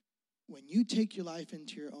 When you take your life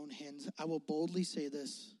into your own hands, I will boldly say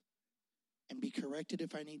this and be corrected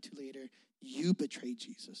if I need to later. You betrayed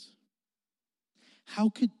Jesus. How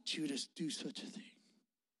could Judas do such a thing?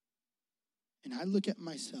 And I look at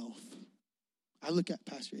myself, I look at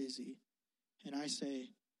Pastor Izzy, and I say,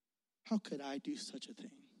 how could I do such a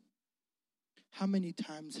thing? How many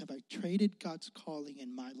times have I traded God's calling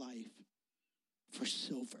in my life for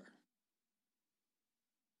silver?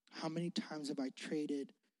 How many times have I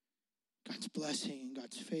traded God's blessing and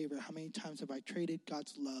God's favor? How many times have I traded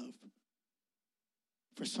God's love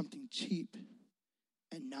for something cheap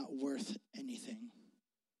and not worth anything?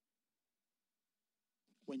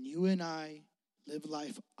 When you and I live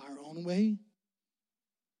life our own way,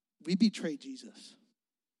 we betray Jesus.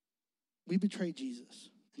 We betray Jesus.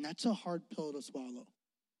 And that's a hard pill to swallow.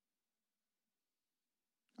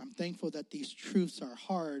 I'm thankful that these truths are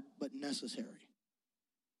hard but necessary.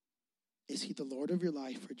 Is he the Lord of your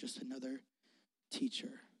life or just another teacher?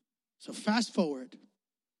 So fast forward.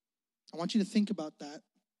 I want you to think about that.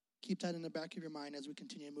 Keep that in the back of your mind as we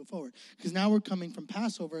continue to move forward. Because now we're coming from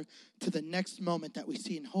Passover to the next moment that we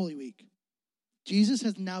see in Holy Week. Jesus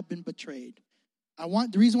has now been betrayed. The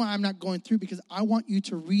reason why I'm not going through, because I want you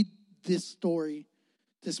to read this story,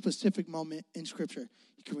 this specific moment in Scripture.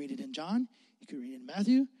 You can read it in John, you can read it in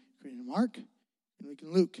Matthew, you can read it in Mark, and we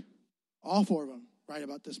can Luke. All four of them right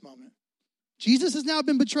about this moment. Jesus has now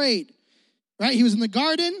been betrayed, right? He was in the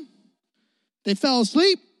garden. They fell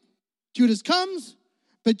asleep. Judas comes,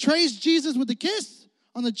 betrays Jesus with a kiss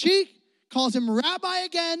on the cheek, calls him rabbi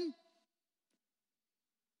again.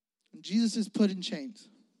 And Jesus is put in chains.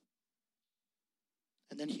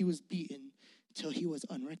 And then he was beaten until he was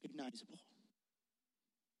unrecognizable.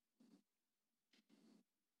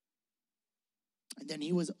 And then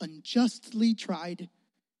he was unjustly tried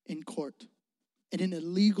in court, in an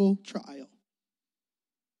illegal trial.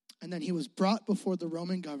 And then he was brought before the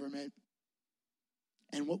Roman government.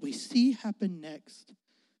 And what we see happen next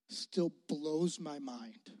still blows my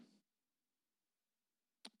mind.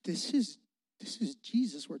 This is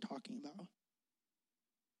Jesus we're talking about.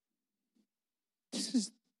 This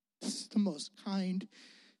is the most kind,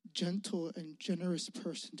 gentle, and generous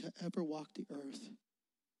person to ever walk the earth.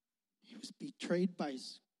 He was betrayed by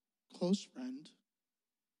his close friend,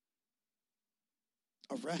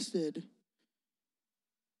 arrested,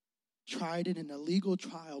 tried in an illegal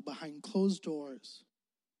trial behind closed doors,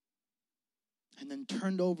 and then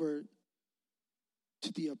turned over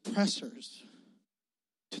to the oppressors,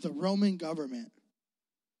 to the Roman government.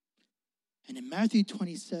 And in Matthew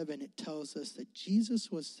 27, it tells us that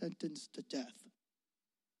Jesus was sentenced to death.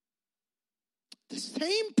 The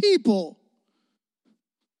same people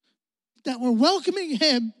that were welcoming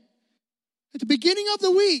him at the beginning of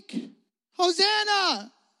the week.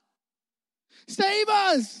 Hosanna! Save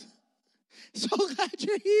us! So glad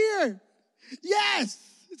you're here. Yes,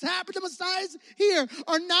 it's happened. The Messiah's here.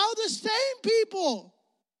 Are now the same people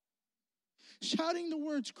shouting the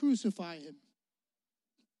words, crucify him.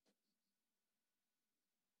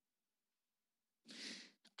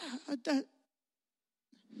 That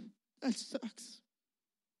sucks.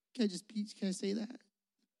 Can I say that?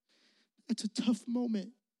 It's a tough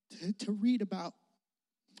moment to read about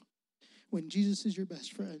when Jesus is your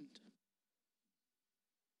best friend.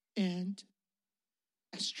 And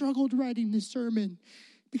I struggled writing this sermon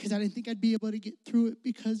because I didn't think I'd be able to get through it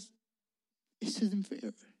because this isn't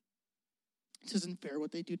fair. This isn't fair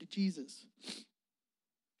what they do to Jesus.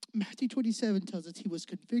 Matthew 27 tells us he was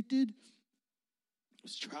convicted, he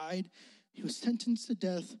was tried, he was sentenced to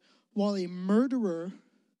death while a murderer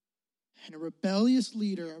and a rebellious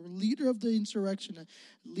leader, a leader of the insurrection, a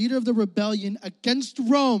leader of the rebellion against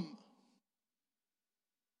Rome,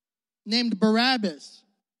 named Barabbas,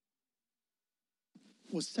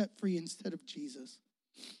 was set free instead of Jesus.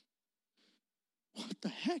 What the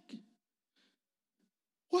heck?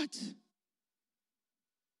 What?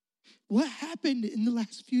 What happened in the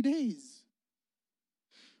last few days?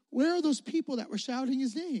 Where are those people that were shouting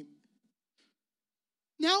his name?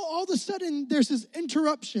 Now all of a sudden there's this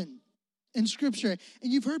interruption in Scripture.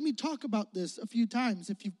 And you've heard me talk about this a few times.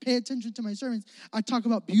 If you pay attention to my sermons, I talk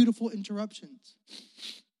about beautiful interruptions.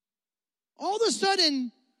 All of a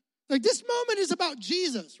sudden, like this moment is about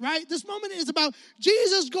Jesus, right? This moment is about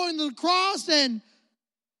Jesus going to the cross and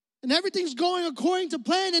everything's going according to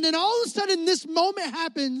plan. And then all of a sudden this moment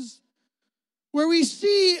happens where we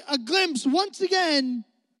see a glimpse once again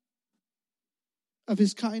of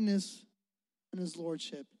his kindness and his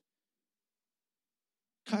lordship.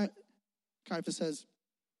 Caiaphas says,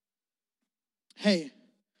 hey,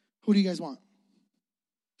 who do you guys want?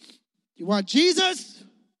 Do you want Jesus?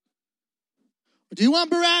 Or do you want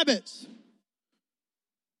Barabbas?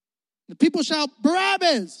 The people shout,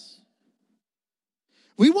 Barabbas!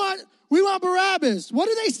 We want Barabbas. What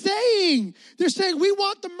are they saying? They're saying, we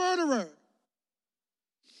want the murderer.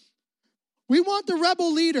 We want the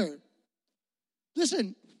rebel leader.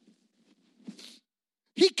 Listen,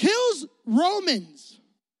 he kills Romans.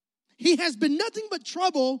 He has been nothing but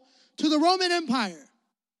trouble to the Roman Empire.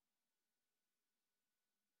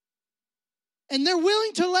 And they're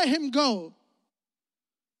willing to let him go.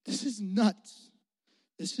 This is nuts.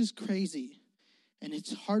 This is crazy. And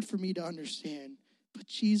it's hard for me to understand. But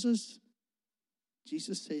Jesus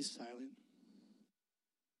stays silent.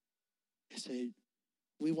 He said,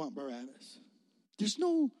 we want Barabbas. There's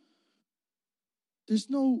no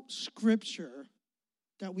scripture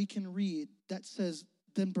that we can read that says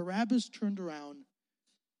Then Barabbas turned around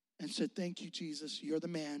and said, "Thank you, Jesus. You're the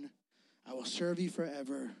man. I will serve you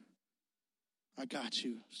forever. I got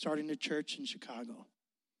you." Starting the church in Chicago.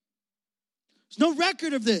 There's no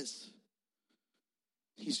record of this.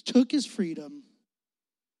 He took his freedom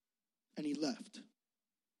and he left.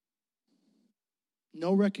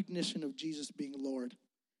 No recognition of Jesus being Lord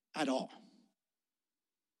at all.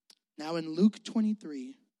 Now in Luke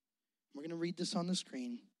 23, we're going to read this on the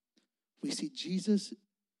screen. We see Jesus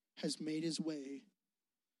has made his way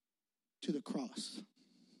to the cross.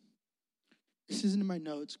 This isn't in my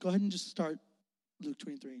notes. Go ahead and just start Luke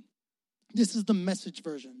 23. This is the Message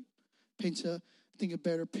version. Paints a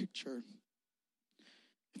better picture.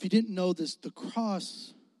 If you didn't know this, the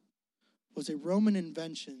cross was a Roman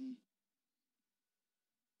invention.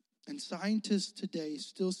 And scientists today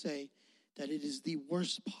still say that it is the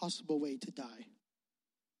worst possible way to die.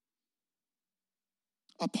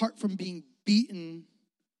 Apart from being beaten,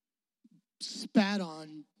 spat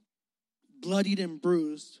on, bloodied and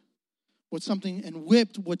bruised, with something, and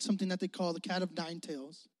whipped with something that they call the cat of nine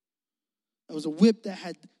tails. It was a whip that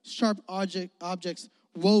had sharp objects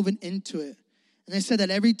woven into it. And they said that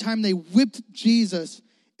every time they whipped Jesus,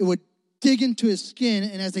 it would dig into his skin,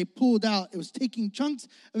 and as they pulled out, it was taking chunks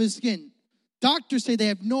of his skin. Doctors say they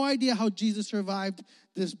have no idea how Jesus survived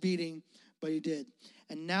this beating, but he did.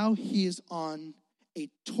 And now he is on a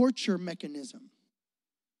torture mechanism.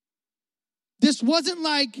 This wasn't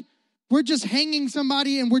like we're just hanging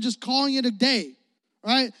somebody and we're just calling it a day,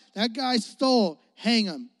 right? That guy stole, hang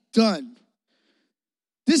him, done.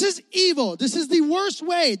 This is evil. This is the worst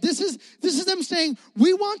way. This is them saying,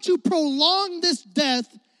 we want to prolong this death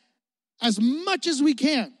as much as we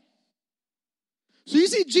can. So you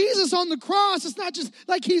see Jesus on the cross, it's not just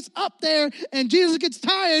like he's up there and Jesus gets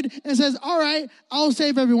tired and says, all right, I'll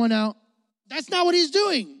save everyone out. That's not what he's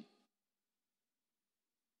doing.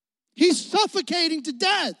 He's suffocating to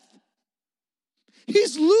death.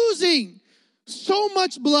 He's losing so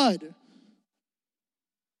much blood.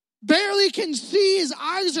 Barely can see, his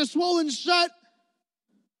eyes are swollen shut.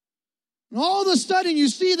 And all of a sudden you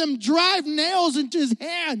see them drive nails into his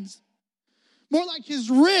hands. More like his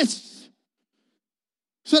wrists.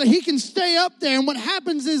 So that he can stay up there. And what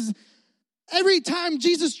happens is every time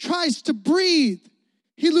Jesus tries to breathe,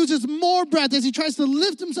 he loses more breath as he tries to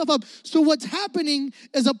lift himself up. So what's happening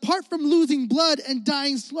is, apart from losing blood and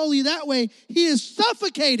dying slowly that way, he is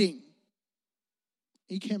suffocating.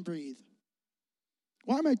 He can't breathe.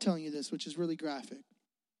 Why am I telling you this, which is really graphic?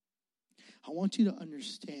 I want you to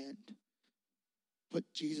understand what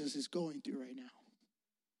Jesus is going through right now.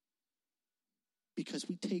 Because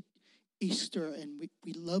we take Easter and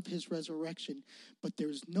we love his resurrection, but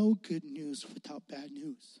there's no good news without bad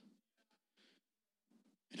news.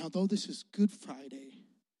 And although this is Good Friday,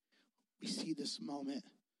 we see this moment,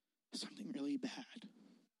 something really bad.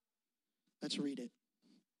 Let's read it.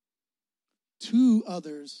 2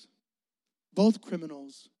 others, both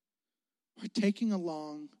criminals, were taking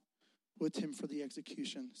along with him for the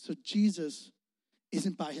execution. So Jesus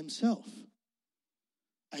isn't by himself.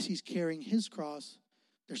 As he's carrying his cross,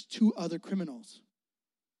 there's 2 other criminals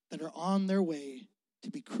that are on their way to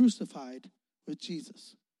be crucified with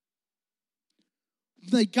Jesus.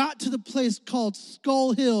 They got to the place called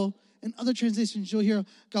Skull Hill. In other translations, you'll hear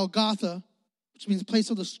Golgotha, which means place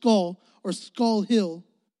of the skull, or Skull Hill.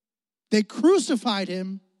 They crucified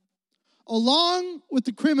him along with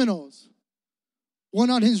the criminals. One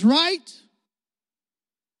on his right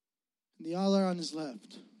and the other on his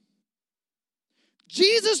left.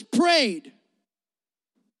 Jesus prayed.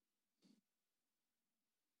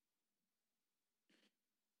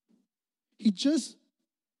 He just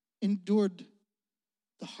endured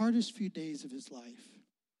the hardest few days of his life.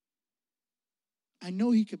 I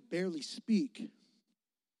know he could barely speak.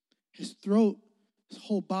 His throat, his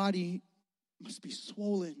whole body must be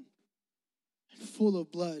swollen and full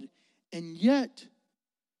of blood. And yet,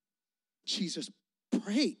 Jesus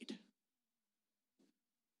prayed.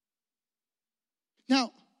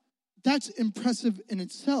 Now, that's impressive in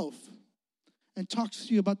itself and talks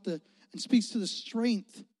to you about and speaks to the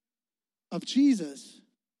strength of Jesus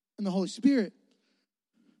and the Holy Spirit.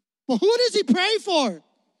 Well, who does he pray for?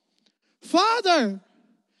 Father,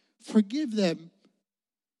 forgive them.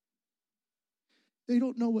 They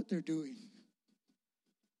don't know what they're doing.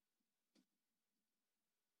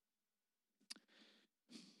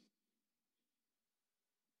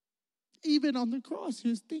 Even on the cross, he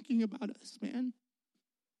was thinking about us, man.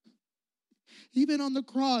 Even on the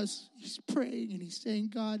cross, he's praying and he's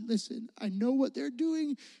saying, God, listen, I know what they're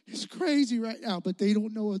doing is crazy right now, but they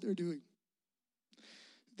don't know what they're doing.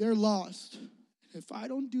 They're lost. if I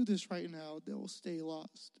don't do this right now, they'll stay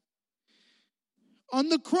lost. On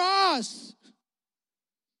the cross,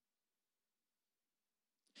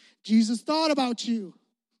 Jesus thought about you.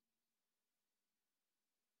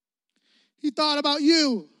 He thought about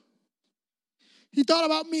you. He thought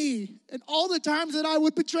about me and all the times that I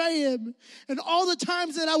would betray him and all the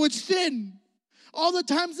times that I would sin, all the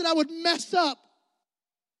times that I would mess up.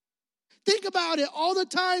 Think about it. All the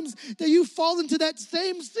times that you fall into that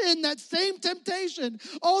same sin, that same temptation,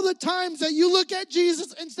 all the times that you look at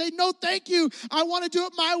Jesus and say, no, thank you. I want to do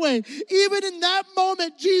it my way. Even in that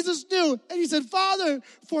moment, Jesus knew. And he said, Father,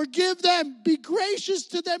 forgive them. Be gracious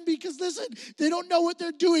to them because, listen, they don't know what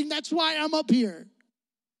they're doing. That's why I'm up here.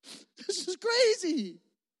 This is crazy.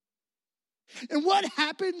 And what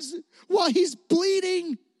happens while he's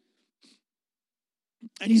bleeding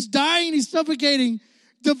and he's dying, he's suffocating,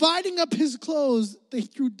 dividing up his clothes, they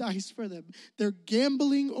threw dice for them. They're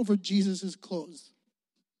gambling over Jesus' clothes.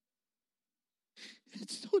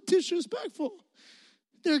 It's so disrespectful.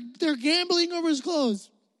 They're gambling over his clothes.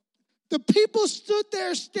 The people stood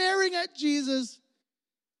there staring at Jesus,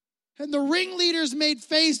 and the ringleaders made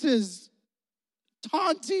faces,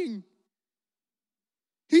 taunting.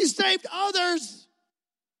 He saved others.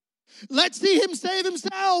 Let's see him save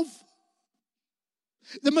himself.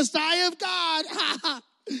 The Messiah of God.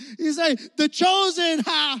 He's like, the chosen.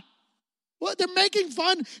 What? They're making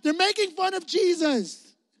fun. They're making fun of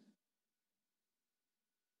Jesus.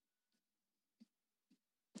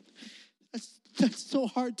 That's so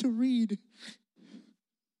hard to read.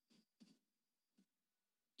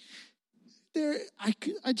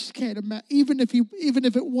 I just can't imagine. Even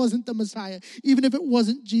if it wasn't the Messiah, even if it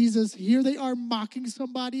wasn't Jesus, here they are mocking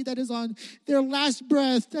somebody that is on their last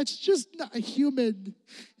breath. That's just not human.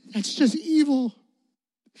 That's just evil.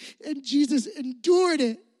 And Jesus endured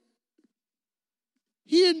it.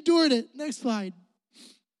 He endured it. Next slide.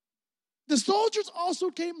 The soldiers also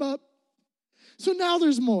came up. So now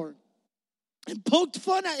there's more. And poked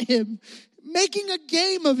fun at him, making a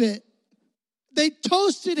game of it. They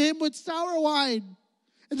toasted him with sour wine.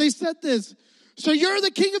 And they said this, so you're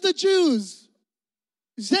the king of the Jews.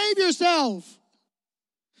 Save yourself.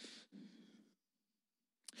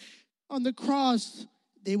 On the cross,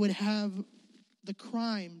 they would have the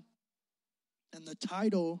crime and the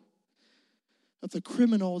title of the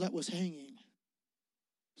criminal that was hanging.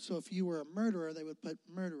 So if you were a murderer, they would put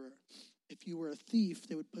murderer. If you were a thief,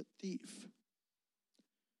 they would put thief.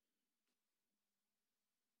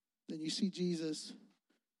 Then you see Jesus,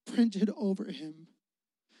 printed over him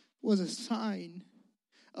was a sign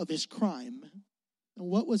of his crime. And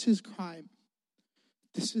what was his crime?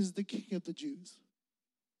 This is the King of the Jews.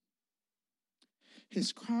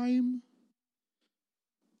 His crime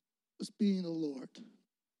was being the Lord.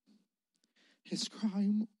 His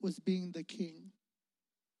crime was being the King.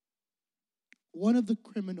 One of the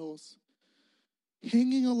criminals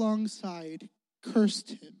hanging alongside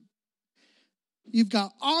cursed him. You've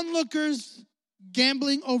got onlookers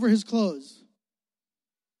gambling over his clothes.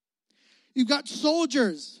 You've got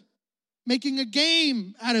soldiers making a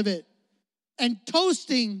game out of it and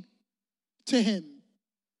toasting to him.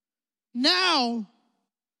 Now,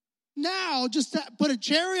 just to put a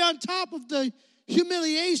cherry on top of the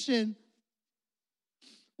humiliation,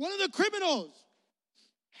 one of the criminals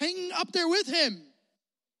hanging up there with him.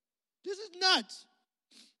 This is nuts.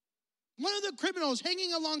 One of the criminals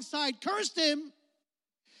hanging alongside cursed him.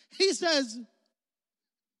 He says,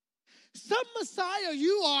 some Messiah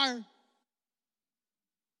you are.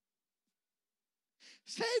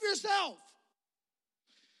 Save yourself.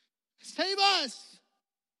 Save us.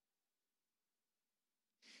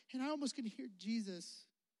 And I almost can hear Jesus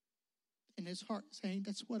in his heart saying,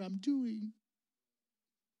 that's what I'm doing.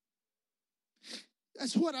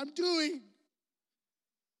 That's what I'm doing.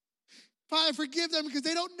 Father, forgive them because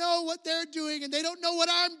they don't know what they're doing and they don't know what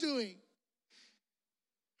I'm doing.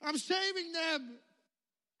 I'm saving them.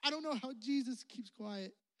 I don't know how Jesus keeps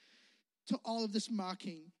quiet to all of this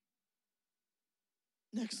mocking.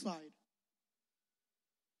 Next slide.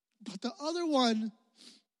 But the other one,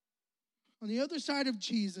 on the other side of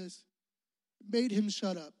Jesus, made him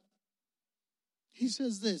shut up. He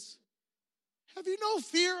says this, have you no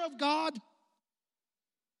fear of God?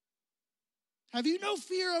 Have you no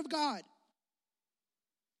fear of God?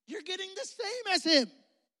 You're getting the same as him.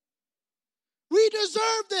 We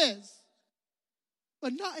deserve this,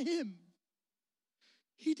 but not him.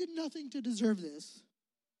 He did nothing to deserve this.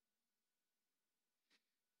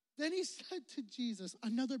 Then he said to Jesus,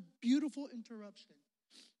 another beautiful interruption.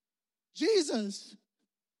 Jesus,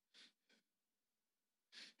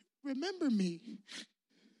 remember me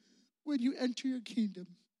when you enter your kingdom.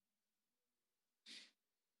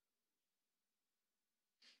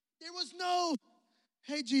 There was no,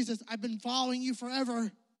 hey, Jesus, I've been following you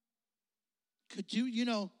forever. Could you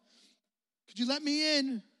let me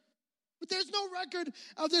in? But there's no record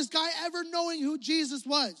of this guy ever knowing who Jesus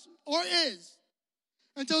was or is.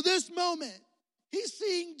 Until this moment, he's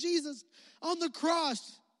seeing Jesus on the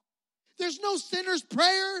cross. There's no sinner's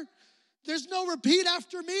prayer. There's no repeat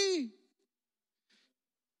after me.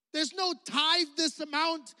 There's no tithe this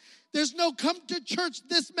amount. There's no come to church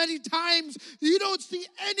this many times. You don't see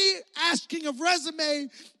any asking of resume,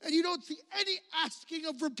 and you don't see any asking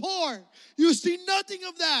of rapport. You see nothing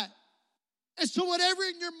of that. And so whatever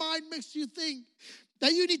in your mind makes you think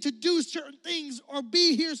that you need to do certain things or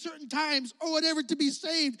be here certain times or whatever to be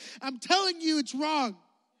saved, I'm telling you it's wrong.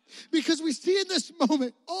 Because we see in this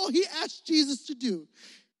moment, all he asked Jesus to do,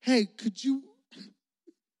 hey, could you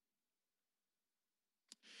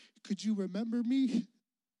remember me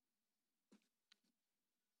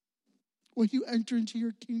when you enter into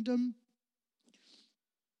your kingdom?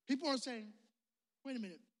 People are saying, wait a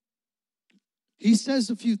minute. He says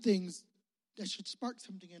a few things that should spark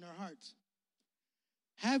something in our hearts.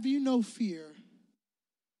 Have you no fear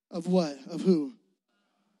of what? Of who?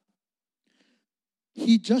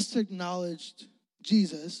 He just acknowledged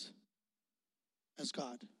Jesus as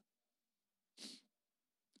God.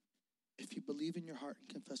 If you believe in your heart and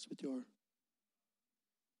confess with your...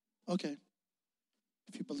 Okay.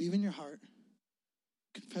 If you believe in your heart,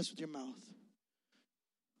 confess with your mouth.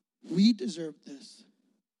 We deserve this,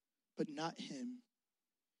 but not him.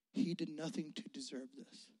 He did nothing to deserve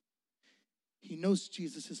this. He knows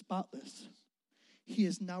Jesus is spotless. He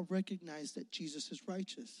has now recognized that Jesus is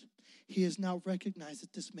righteous. He has now recognized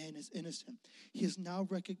that this man is innocent. He has now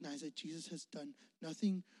recognized that Jesus has done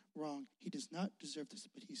nothing wrong. He does not deserve this,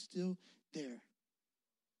 but he's still there.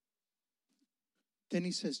 Then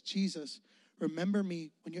he says, Jesus, remember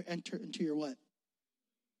me when you enter into your what?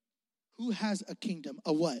 Who has a kingdom?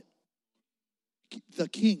 A what? The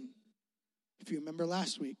king. If you remember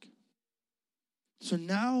last week. So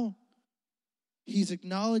now he's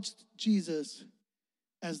acknowledged Jesus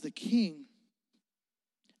as the king.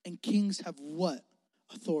 And kings have what?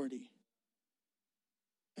 Authority.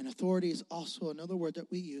 And authority is also another word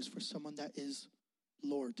that we use for someone that is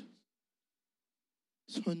Lord.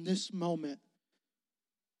 So in this moment,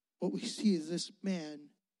 what we see is this man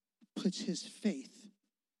puts his faith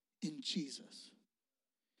in Jesus.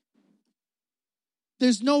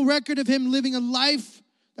 There's no record of him living a life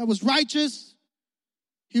that was righteous.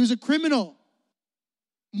 He was a criminal.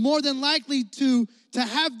 More than likely to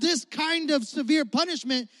have this kind of severe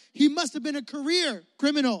punishment, he must have been a career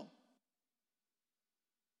criminal.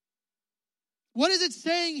 What is it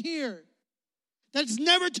saying here? That it's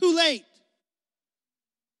never too late.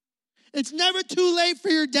 It's never too late for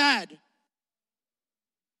your dad.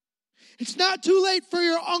 It's not too late for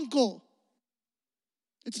your uncle.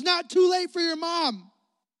 It's not too late for your mom.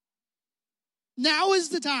 Now is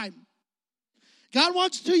the time. God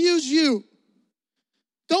wants to use you.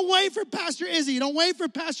 Don't wait for Pastor Izzy. Don't wait for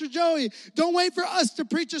Pastor Joey. Don't wait for us to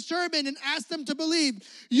preach a sermon and ask them to believe.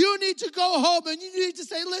 You need to go home and you need to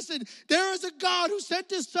say, listen, there is a God who sent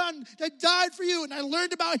his son that died for you. And I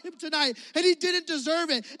learned about him tonight and he didn't deserve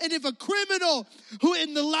it. And if a criminal who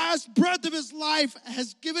in the last breath of his life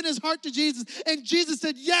has given his heart to Jesus and Jesus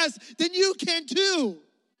said yes, then you can too.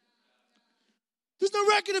 There's no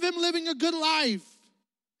record of him living a good life.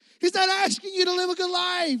 He's not asking you to live a good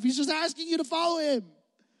life. He's just asking you to follow him.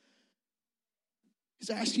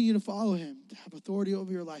 He's asking you to follow him, to have authority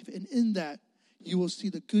over your life. And in that, you will see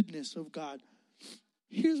the goodness of God.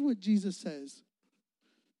 Here's what Jesus says.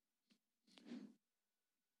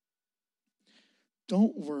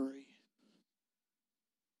 Don't worry.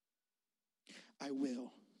 I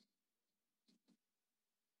will.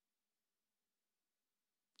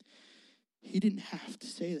 He didn't have to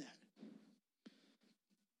say that.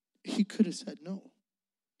 He could have said no.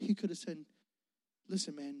 He could have said,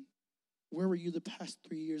 listen, man, where were you the past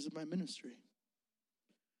 3 years of my ministry?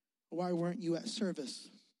 Why weren't you at service?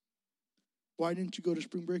 Why didn't you go to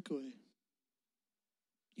spring breakaway?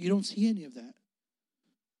 You don't see any of that.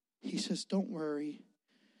 He says, don't worry,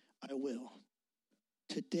 I will.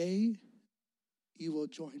 Today, you will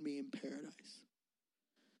join me in paradise.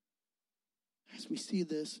 As we see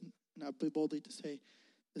this, and I'll be boldly to say,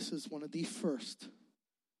 this is one of the first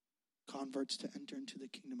converts to enter into the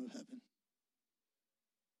kingdom of heaven.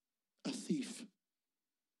 A thief.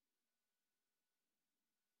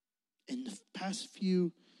 In the past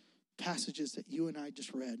few passages that you and I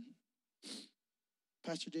just read,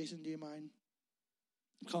 Pastor Jason, do you mind?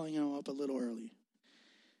 I'm calling him up a little early.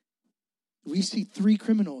 We see 3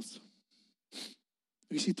 criminals.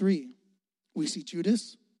 We see 3. We see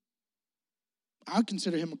Judas, I would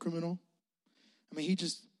consider him a criminal. I mean, he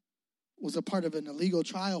just was a part of an illegal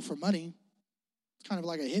trial for money. It's kind of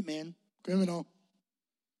like a hitman, criminal.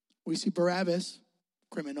 We see Barabbas,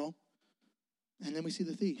 criminal. And then we see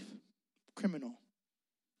the thief, criminal.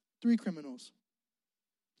 3 criminals.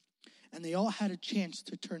 And they all had a chance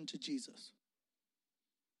to turn to Jesus.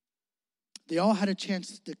 They all had a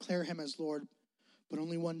chance to declare him as Lord, but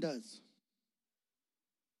only one does.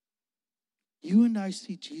 You and I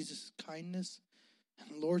see Jesus' kindness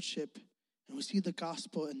and lordship, and we see the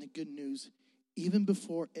gospel and the good news even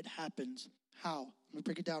before it happens. How? Let me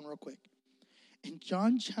break it down real quick. In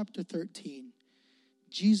John chapter 13,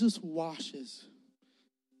 Jesus washes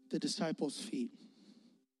the disciples' feet.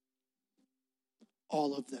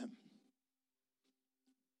 All of them.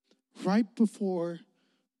 Right before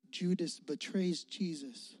Judas betrays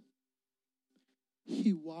Jesus,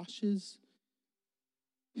 he washes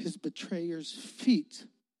his betrayer's feet.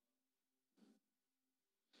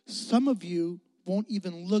 Some of you won't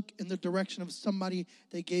even look in the direction of somebody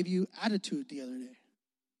that gave you attitude the other day.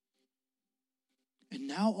 And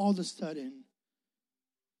now all of a sudden,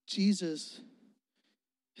 Jesus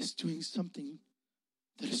is doing something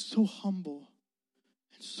that is so humble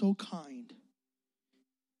and so kind.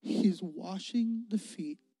 He is washing the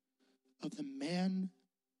feet of the man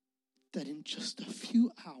that in just a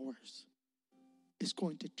few hours is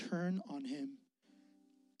going to turn on him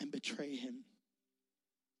and betray him.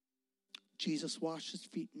 Jesus washed his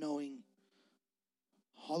feet knowing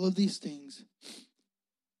all of these things,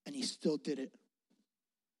 and he still did it.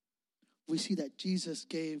 We see that Jesus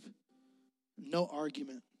gave no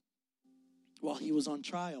argument while he was on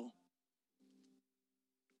trial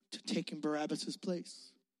to taking Barabbas'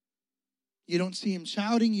 place. You don't see him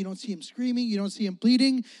shouting. You don't see him screaming. You don't see him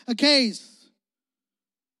pleading a case.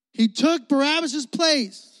 He took Barabbas'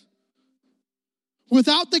 place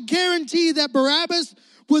without the guarantee that Barabbas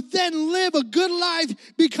would then live a good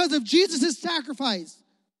life because of Jesus' sacrifice.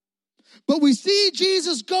 But we see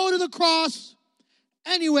Jesus go to the cross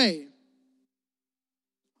anyway.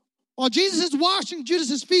 While Jesus is washing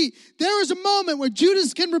Judas' feet, there is a moment where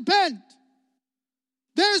Judas can repent.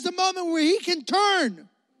 There is a moment where he can turn.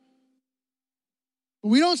 But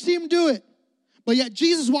we don't see him do it. But yet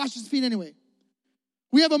Jesus washes his feet anyway.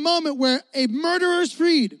 We have a moment where a murderer is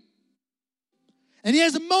freed. And he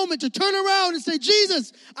has a moment to turn around and say,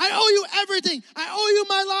 Jesus, I owe you everything. I owe you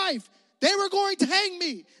my life. They were going to hang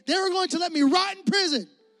me. They were going to let me rot in prison.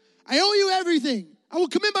 I owe you everything. I will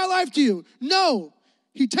commit my life to you. No.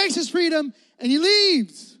 He takes his freedom and he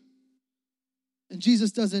leaves. And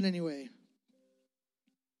Jesus does it anyway.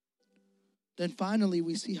 Then finally,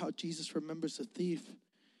 we see how Jesus remembers the thief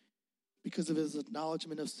because of his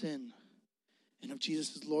acknowledgement of sin and of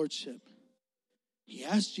Jesus' lordship. He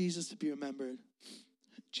asked Jesus to be remembered.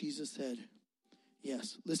 Jesus said,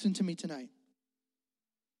 yes, listen to me tonight.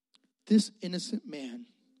 This innocent man,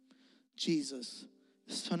 Jesus,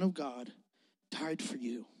 the Son of God, died for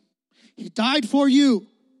you. He died for you.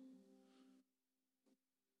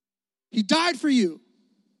 He died for you.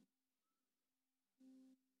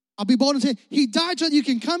 I'll be bold and say, he died so that you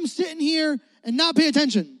can come sit in here and not pay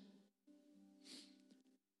attention.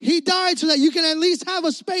 He died so that you can at least have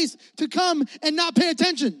a space to come and not pay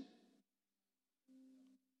attention.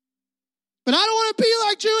 But I don't want to be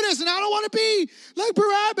like Judas, and I don't want to be like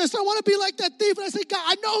Barabbas. I want to be like that thief. And I say, God,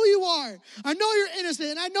 I know who you are. I know you're innocent,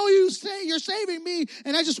 and I know you're saving me,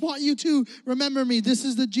 and I just want you to remember me. This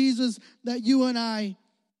is the Jesus that you and I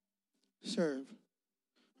serve.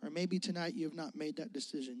 Or maybe tonight you have not made that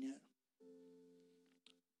decision yet.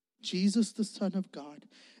 Jesus, the Son of God,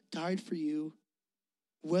 died for you,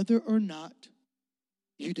 whether or not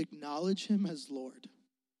you'd acknowledge him as Lord.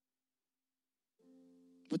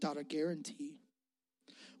 Without a guarantee.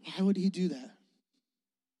 Why would he do that?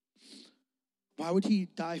 Why would he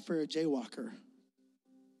die for a jaywalker?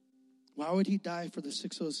 Why would he die for the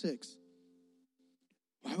 606?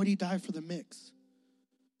 Why would he die for the mix?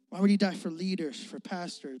 Why would he die for leaders, for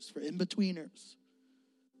pastors, for in-betweeners?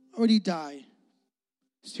 Why would he die?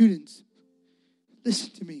 Students, listen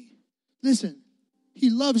to me. Listen, he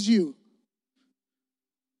loves you.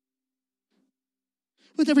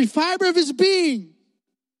 With every fiber of his being,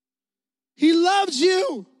 he loves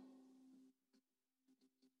you.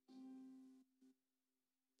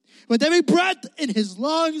 With every breath in his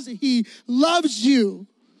lungs, he loves you.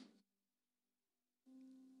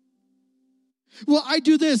 Well, I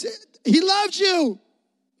do this. He loves you.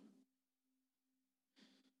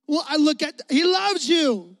 Well, I look at, he loves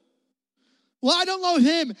you. Well, I don't love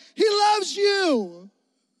him. He loves you.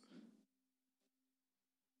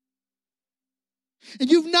 And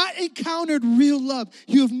you've not encountered real love.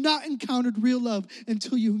 You have not encountered real love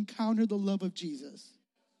until you encounter the love of Jesus.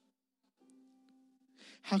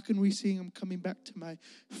 How can we sing, I'm coming back to my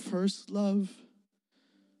first love?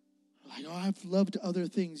 Like, oh, I've loved other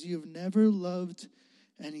things. You've never loved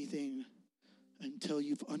anything until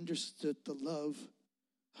you've understood the love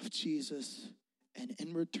of Jesus and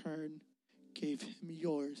in return gave him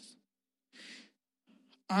yours.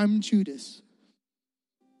 I'm Judas.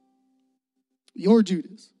 You're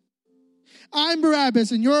Judas. I'm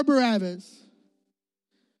Barabbas and you're Barabbas.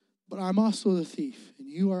 But I'm also the thief and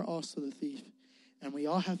you are also the thief. And we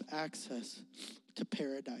all have access to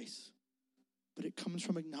paradise. But it comes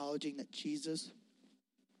from acknowledging that Jesus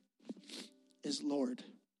is Lord.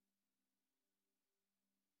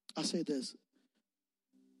 I'll say this.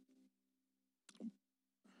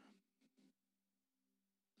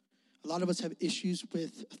 A lot of us have issues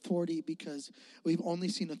with authority because we've only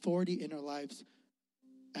seen authority in our lives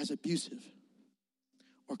as abusive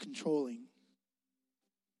or controlling.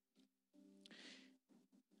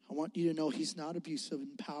 I want you to know he's not abusive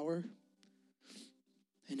in power.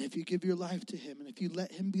 And if you give your life to him, and if you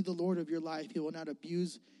let him be the Lord of your life, he will not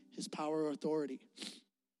abuse his power or authority.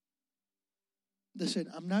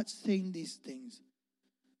 Listen, I'm not saying these things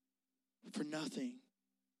for nothing.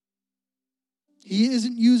 He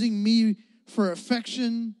isn't using me for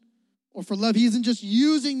affection or for love. He isn't just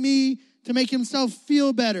using me to make himself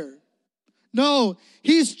feel better. No,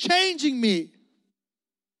 he's changing me.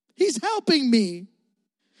 He's helping me.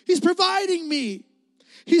 He's providing me.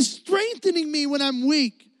 He's strengthening me when I'm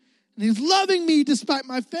weak. And he's loving me despite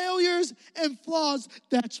my failures and flaws.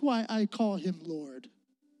 That's why I call him Lord.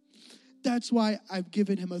 That's why I've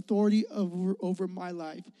given him authority over my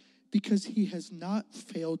life. Because he has not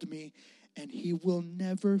failed me. And he will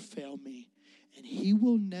never fail me. And he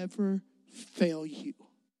will never fail you.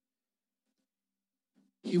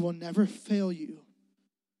 He will never fail you.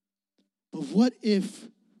 But what if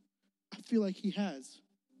I feel like he has?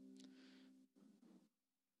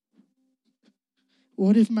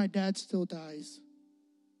 What if my dad still dies?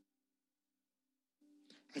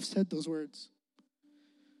 I've said those words.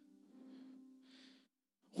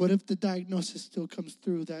 What if the diagnosis still comes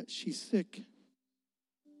through that she's sick?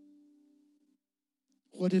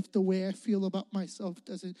 What if the way I feel about myself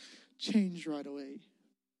doesn't change right away?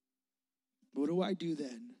 What do I do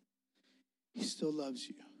then? He still loves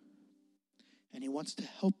you. And he wants to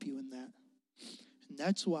help you in that. And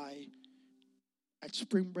that's why at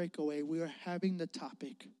Spring Breakaway, we are having the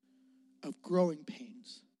topic of growing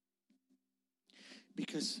pains.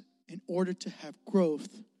 Because in order to have growth,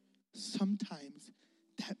 sometimes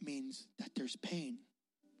that means that there's pain.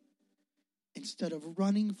 Instead of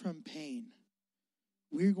running from pain,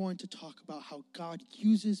 we're going to talk about how God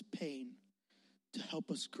uses pain to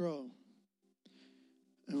help us grow.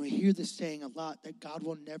 And we hear this saying a lot, that God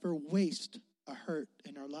will never waste a hurt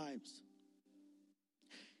in our lives.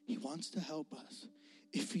 He wants to help us.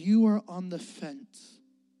 If you are on the fence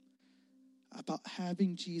about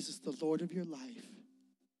having Jesus the Lord of your life,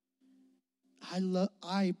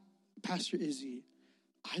 Pastor Izzy,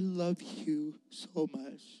 I love you so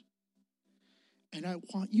much. And I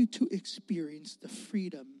want you to experience the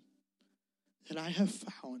freedom that I have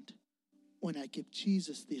found when I give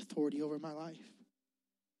Jesus the authority over my life.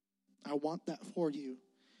 I want that for you,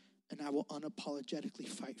 and I will unapologetically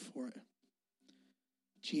fight for it.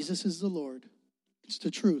 Jesus is the Lord. It's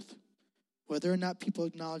the truth. Whether or not people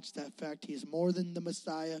acknowledge that fact, he is more than the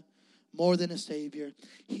Messiah, more than a Savior.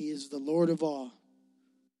 He is the Lord of all.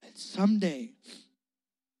 And someday,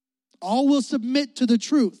 all will submit to the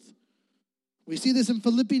truth. We see this in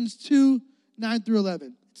Philippians 2, 9 through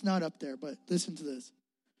 11. It's not up there, but listen to this.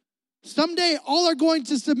 Someday, all are going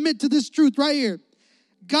to submit to this truth right here.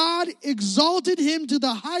 God exalted him to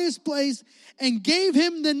the highest place and gave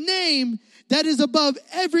him the name that is above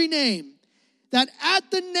every name. That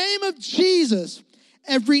at the name of Jesus,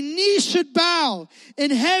 every knee should bow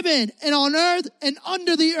in heaven and on earth and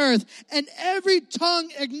under the earth. And every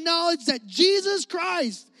tongue acknowledge that Jesus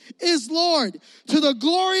Christ is Lord, to the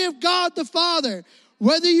glory of God the Father.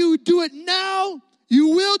 Whether you do it now, you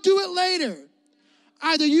will do it later.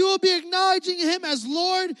 Either you will be acknowledging him as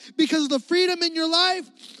Lord because of the freedom in your life,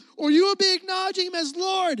 or you will be acknowledging him as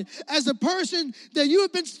Lord, as a person that you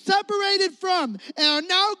have been separated from and are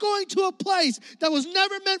now going to a place that was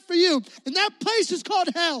never meant for you. And that place is called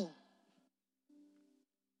hell.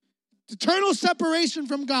 Eternal separation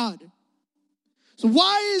from God. So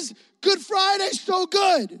why is Good Friday so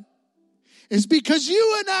good? It's because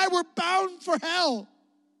you and I were bound for hell.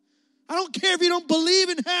 I don't care if you don't believe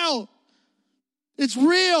in hell. It's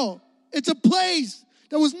real. It's a place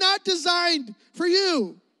that was not designed for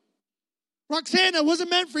you. Roxana, it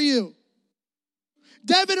wasn't meant for you.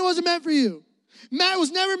 Devin, it wasn't meant for you. Matt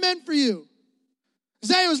was never meant for you.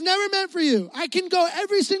 Zay was never meant for you. I can go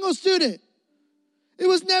every single student. It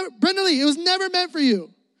was never, Brenda Lee, it was never meant for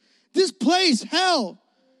you. This place, hell,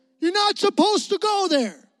 you're not supposed to go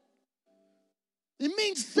there. It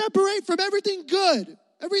means separate from everything good,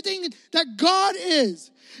 everything that God is.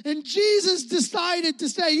 And Jesus decided to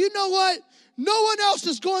say, you know what? No one else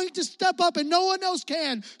is going to step up and no one else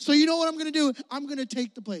can. So you know what I'm going to do? I'm going to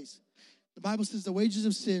take the place. The Bible says the wages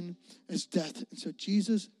of sin is death. And so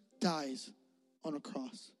Jesus dies on a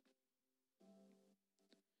cross.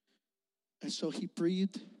 And so he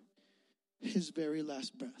breathed his very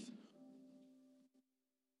last breath.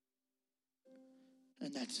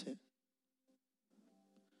 And that's it.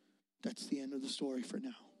 That's the end of the story for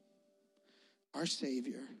now. Our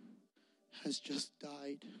Savior has just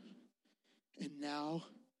died. And now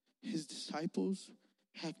his disciples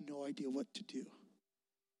have no idea what to do.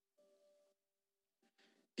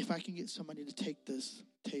 If I can get somebody to take this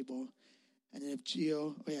table, and then if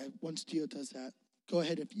Gio, once Gio does that, go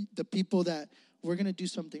ahead. If the people that, we're going to do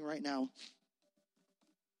something right now.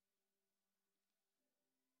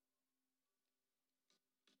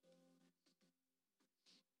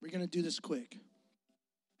 We're going to do this quick.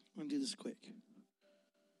 We're going to do this quick.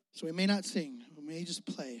 So we may not sing. We may just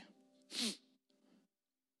play.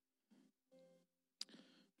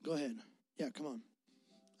 Go ahead. Yeah, come on.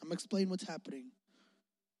 I'm going to explain what's happening.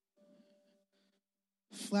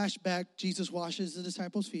 Flashback, Jesus washes the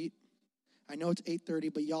disciples' feet. I know it's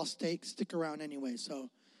 8:30, but y'all stick around anyway, so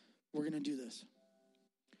we're going to do this.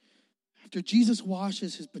 After Jesus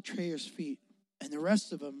washes his betrayer's feet and the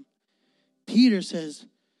rest of them, Peter says,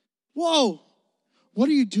 whoa, what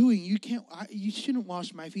are you doing? You shouldn't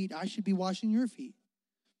wash my feet. I should be washing your feet.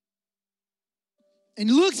 And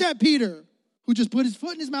he looks at Peter, who just put his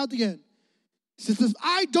foot in his mouth again. He says, if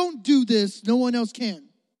I don't do this, no one else can.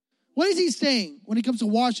 What is he saying when it comes to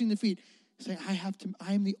washing the feet? He's saying,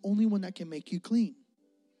 I am the only one that can make you clean.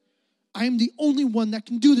 I am the only one that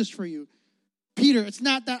can do this for you. Peter, it's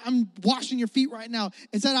not that I'm washing your feet right now.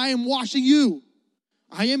 It's that I am washing you.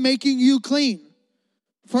 I am making you clean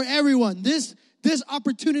for everyone. This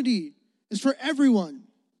opportunity is for everyone.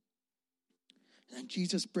 And then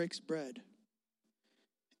Jesus breaks bread.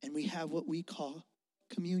 And we have what we call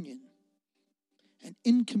communion. And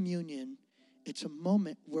in communion, it's a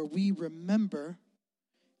moment where we remember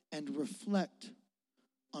and reflect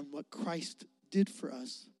on what Christ did for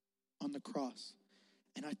us on the cross.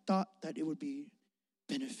 And I thought that it would be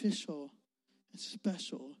beneficial and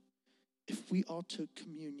special if we all took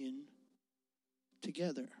communion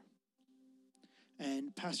together.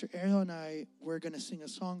 And Pastor Ariel and I, we're going to sing a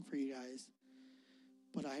song for you guys.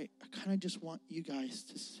 But I kind of just want you guys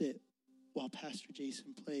to sit while Pastor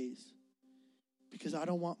Jason plays. Because I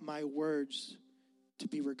don't want my words to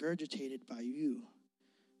be regurgitated by you.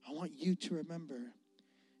 I want you to remember.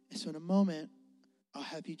 And so in a moment, I'll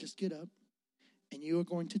have you just get up, and you are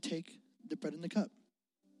going to take the bread and the cup.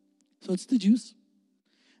 So it's the juice,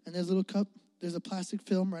 and there's a little cup. There's a plastic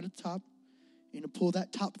film right at the top. You're going to pull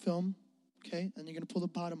that top film, okay, and you're going to pull the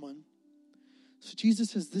bottom one. So Jesus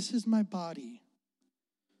says, this is my body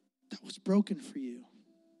that was broken for you.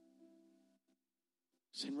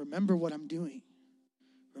 Saying, remember what I'm doing.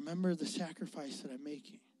 Remember the sacrifice that I'm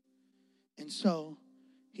making. And so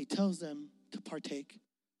he tells them to partake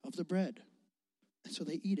of the bread. And so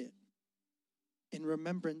they eat it in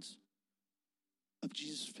remembrance of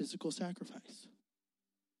Jesus' physical sacrifice.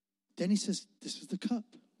 Then he says, this is the cup.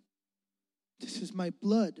 This is my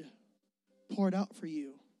blood poured out for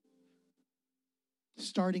you.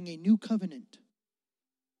 Starting a new covenant,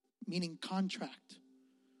 meaning contract.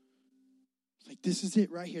 Like, this is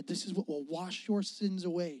it right here. This is what will wash your sins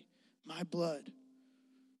away. My blood.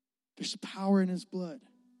 There's power in his blood.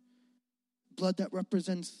 Blood that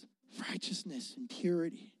represents righteousness and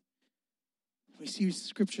purity. We see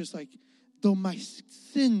scriptures like, though my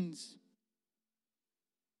sins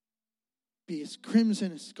be as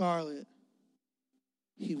crimson as scarlet,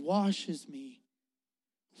 he washes me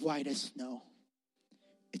white as snow.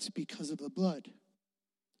 It's because of the blood.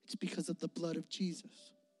 It's because of the blood of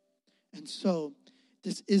Jesus. And so,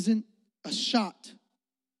 this isn't a shot.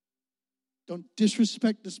 Don't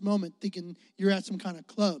disrespect this moment thinking you're at some kind of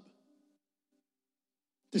club.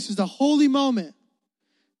 This is a holy moment.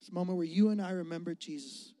 It's a moment where you and I remember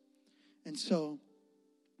Jesus. And so,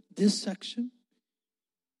 this section,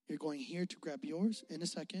 you're going here to grab yours in a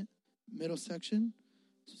second. Middle section,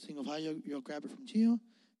 single file, you'll grab it from Gio.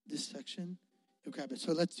 This section, you'll grab it.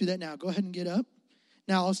 So let's do that now. Go ahead and get up.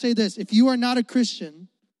 Now, I'll say this. If you are not a Christian,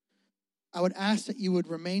 I would ask that you would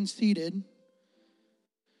remain seated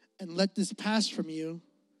and let this pass from you.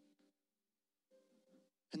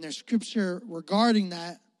 And there's scripture regarding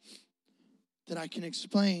that I can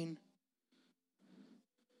explain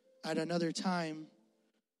at another time.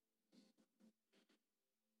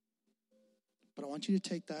 But I want you to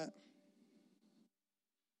take that.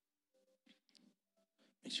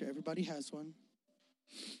 Make sure everybody has one.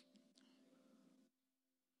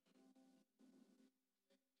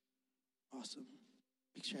 Awesome.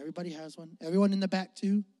 Make sure everybody has one. Everyone in the back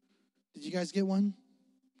too? Did you guys get one?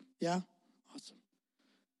 Yeah? Awesome.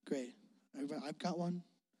 Great. Everybody, I've got one.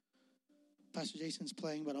 Pastor Jason's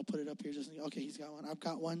playing, but I'll put it up here. Okay, he's got one. I've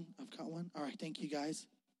got one. All right, thank you guys.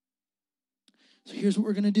 So here's what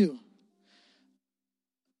we're going to do.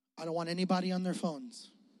 I don't want anybody on their phones.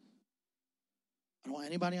 So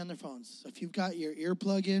if you've got your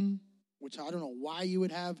earplug in, which I don't know why you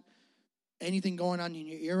would have anything going on in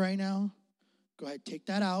your ear right now, go ahead, take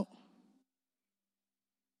that out.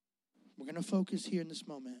 We're going to focus here in this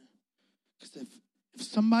moment. Because if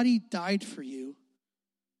somebody died for you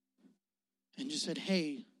and just said,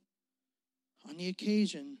 hey, on the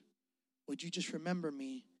occasion, would you just remember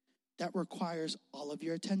me? That requires all of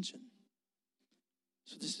your attention.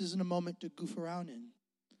 So this isn't a moment to goof around in.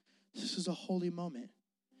 This is a holy moment.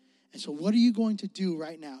 And so what are you going to do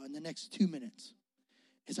right now in the next 2 minutes?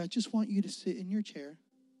 Is I just want you to sit in your chair.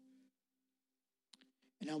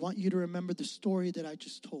 And I want you to remember the story that I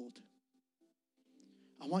just told.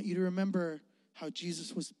 I want you to remember how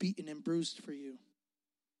Jesus was beaten and bruised for you.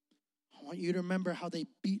 I want you to remember how they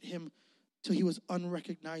beat him till he was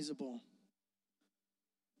unrecognizable.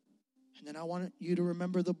 And then I want you to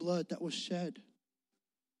remember the blood that was shed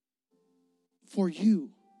for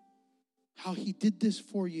you. How he did this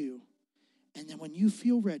for you. And then when you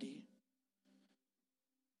feel ready,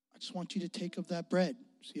 I just want you to take of that bread.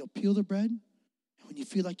 So you'll peel the bread. And when you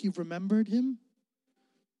feel like you've remembered him,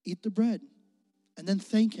 eat the bread. And then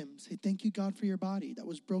thank him. Say, thank you, God, for your body that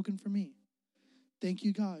was broken for me. Thank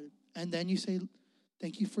you, God. And then you say,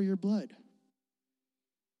 thank you for your blood.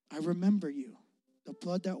 I remember you. The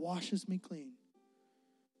blood that washes me clean.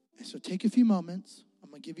 And so take a few moments. I'm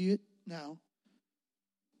going to give you it now.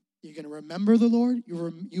 You're going to remember the Lord.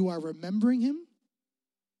 You are remembering him.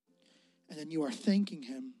 And then you are thanking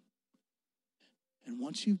him. And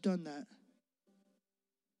once you've done that,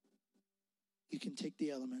 you can take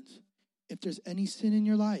the elements. If there's any sin in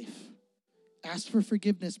your life, ask for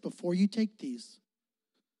forgiveness before you take these.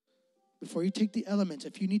 Before you take the elements.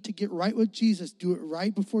 If you need to get right with Jesus, do it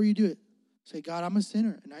right before you do it. Say, God, I'm a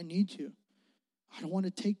sinner and I need you. I don't want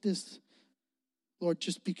to take this, Lord,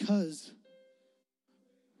 just because.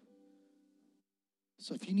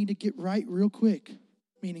 So if you need to get right real quick,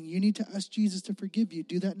 meaning you need to ask Jesus to forgive you,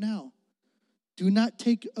 do that now. Do not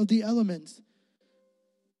take of the elements.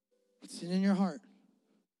 What's sin in your heart?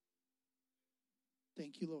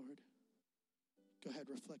 Thank you, Lord. Go ahead,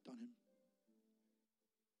 reflect on him.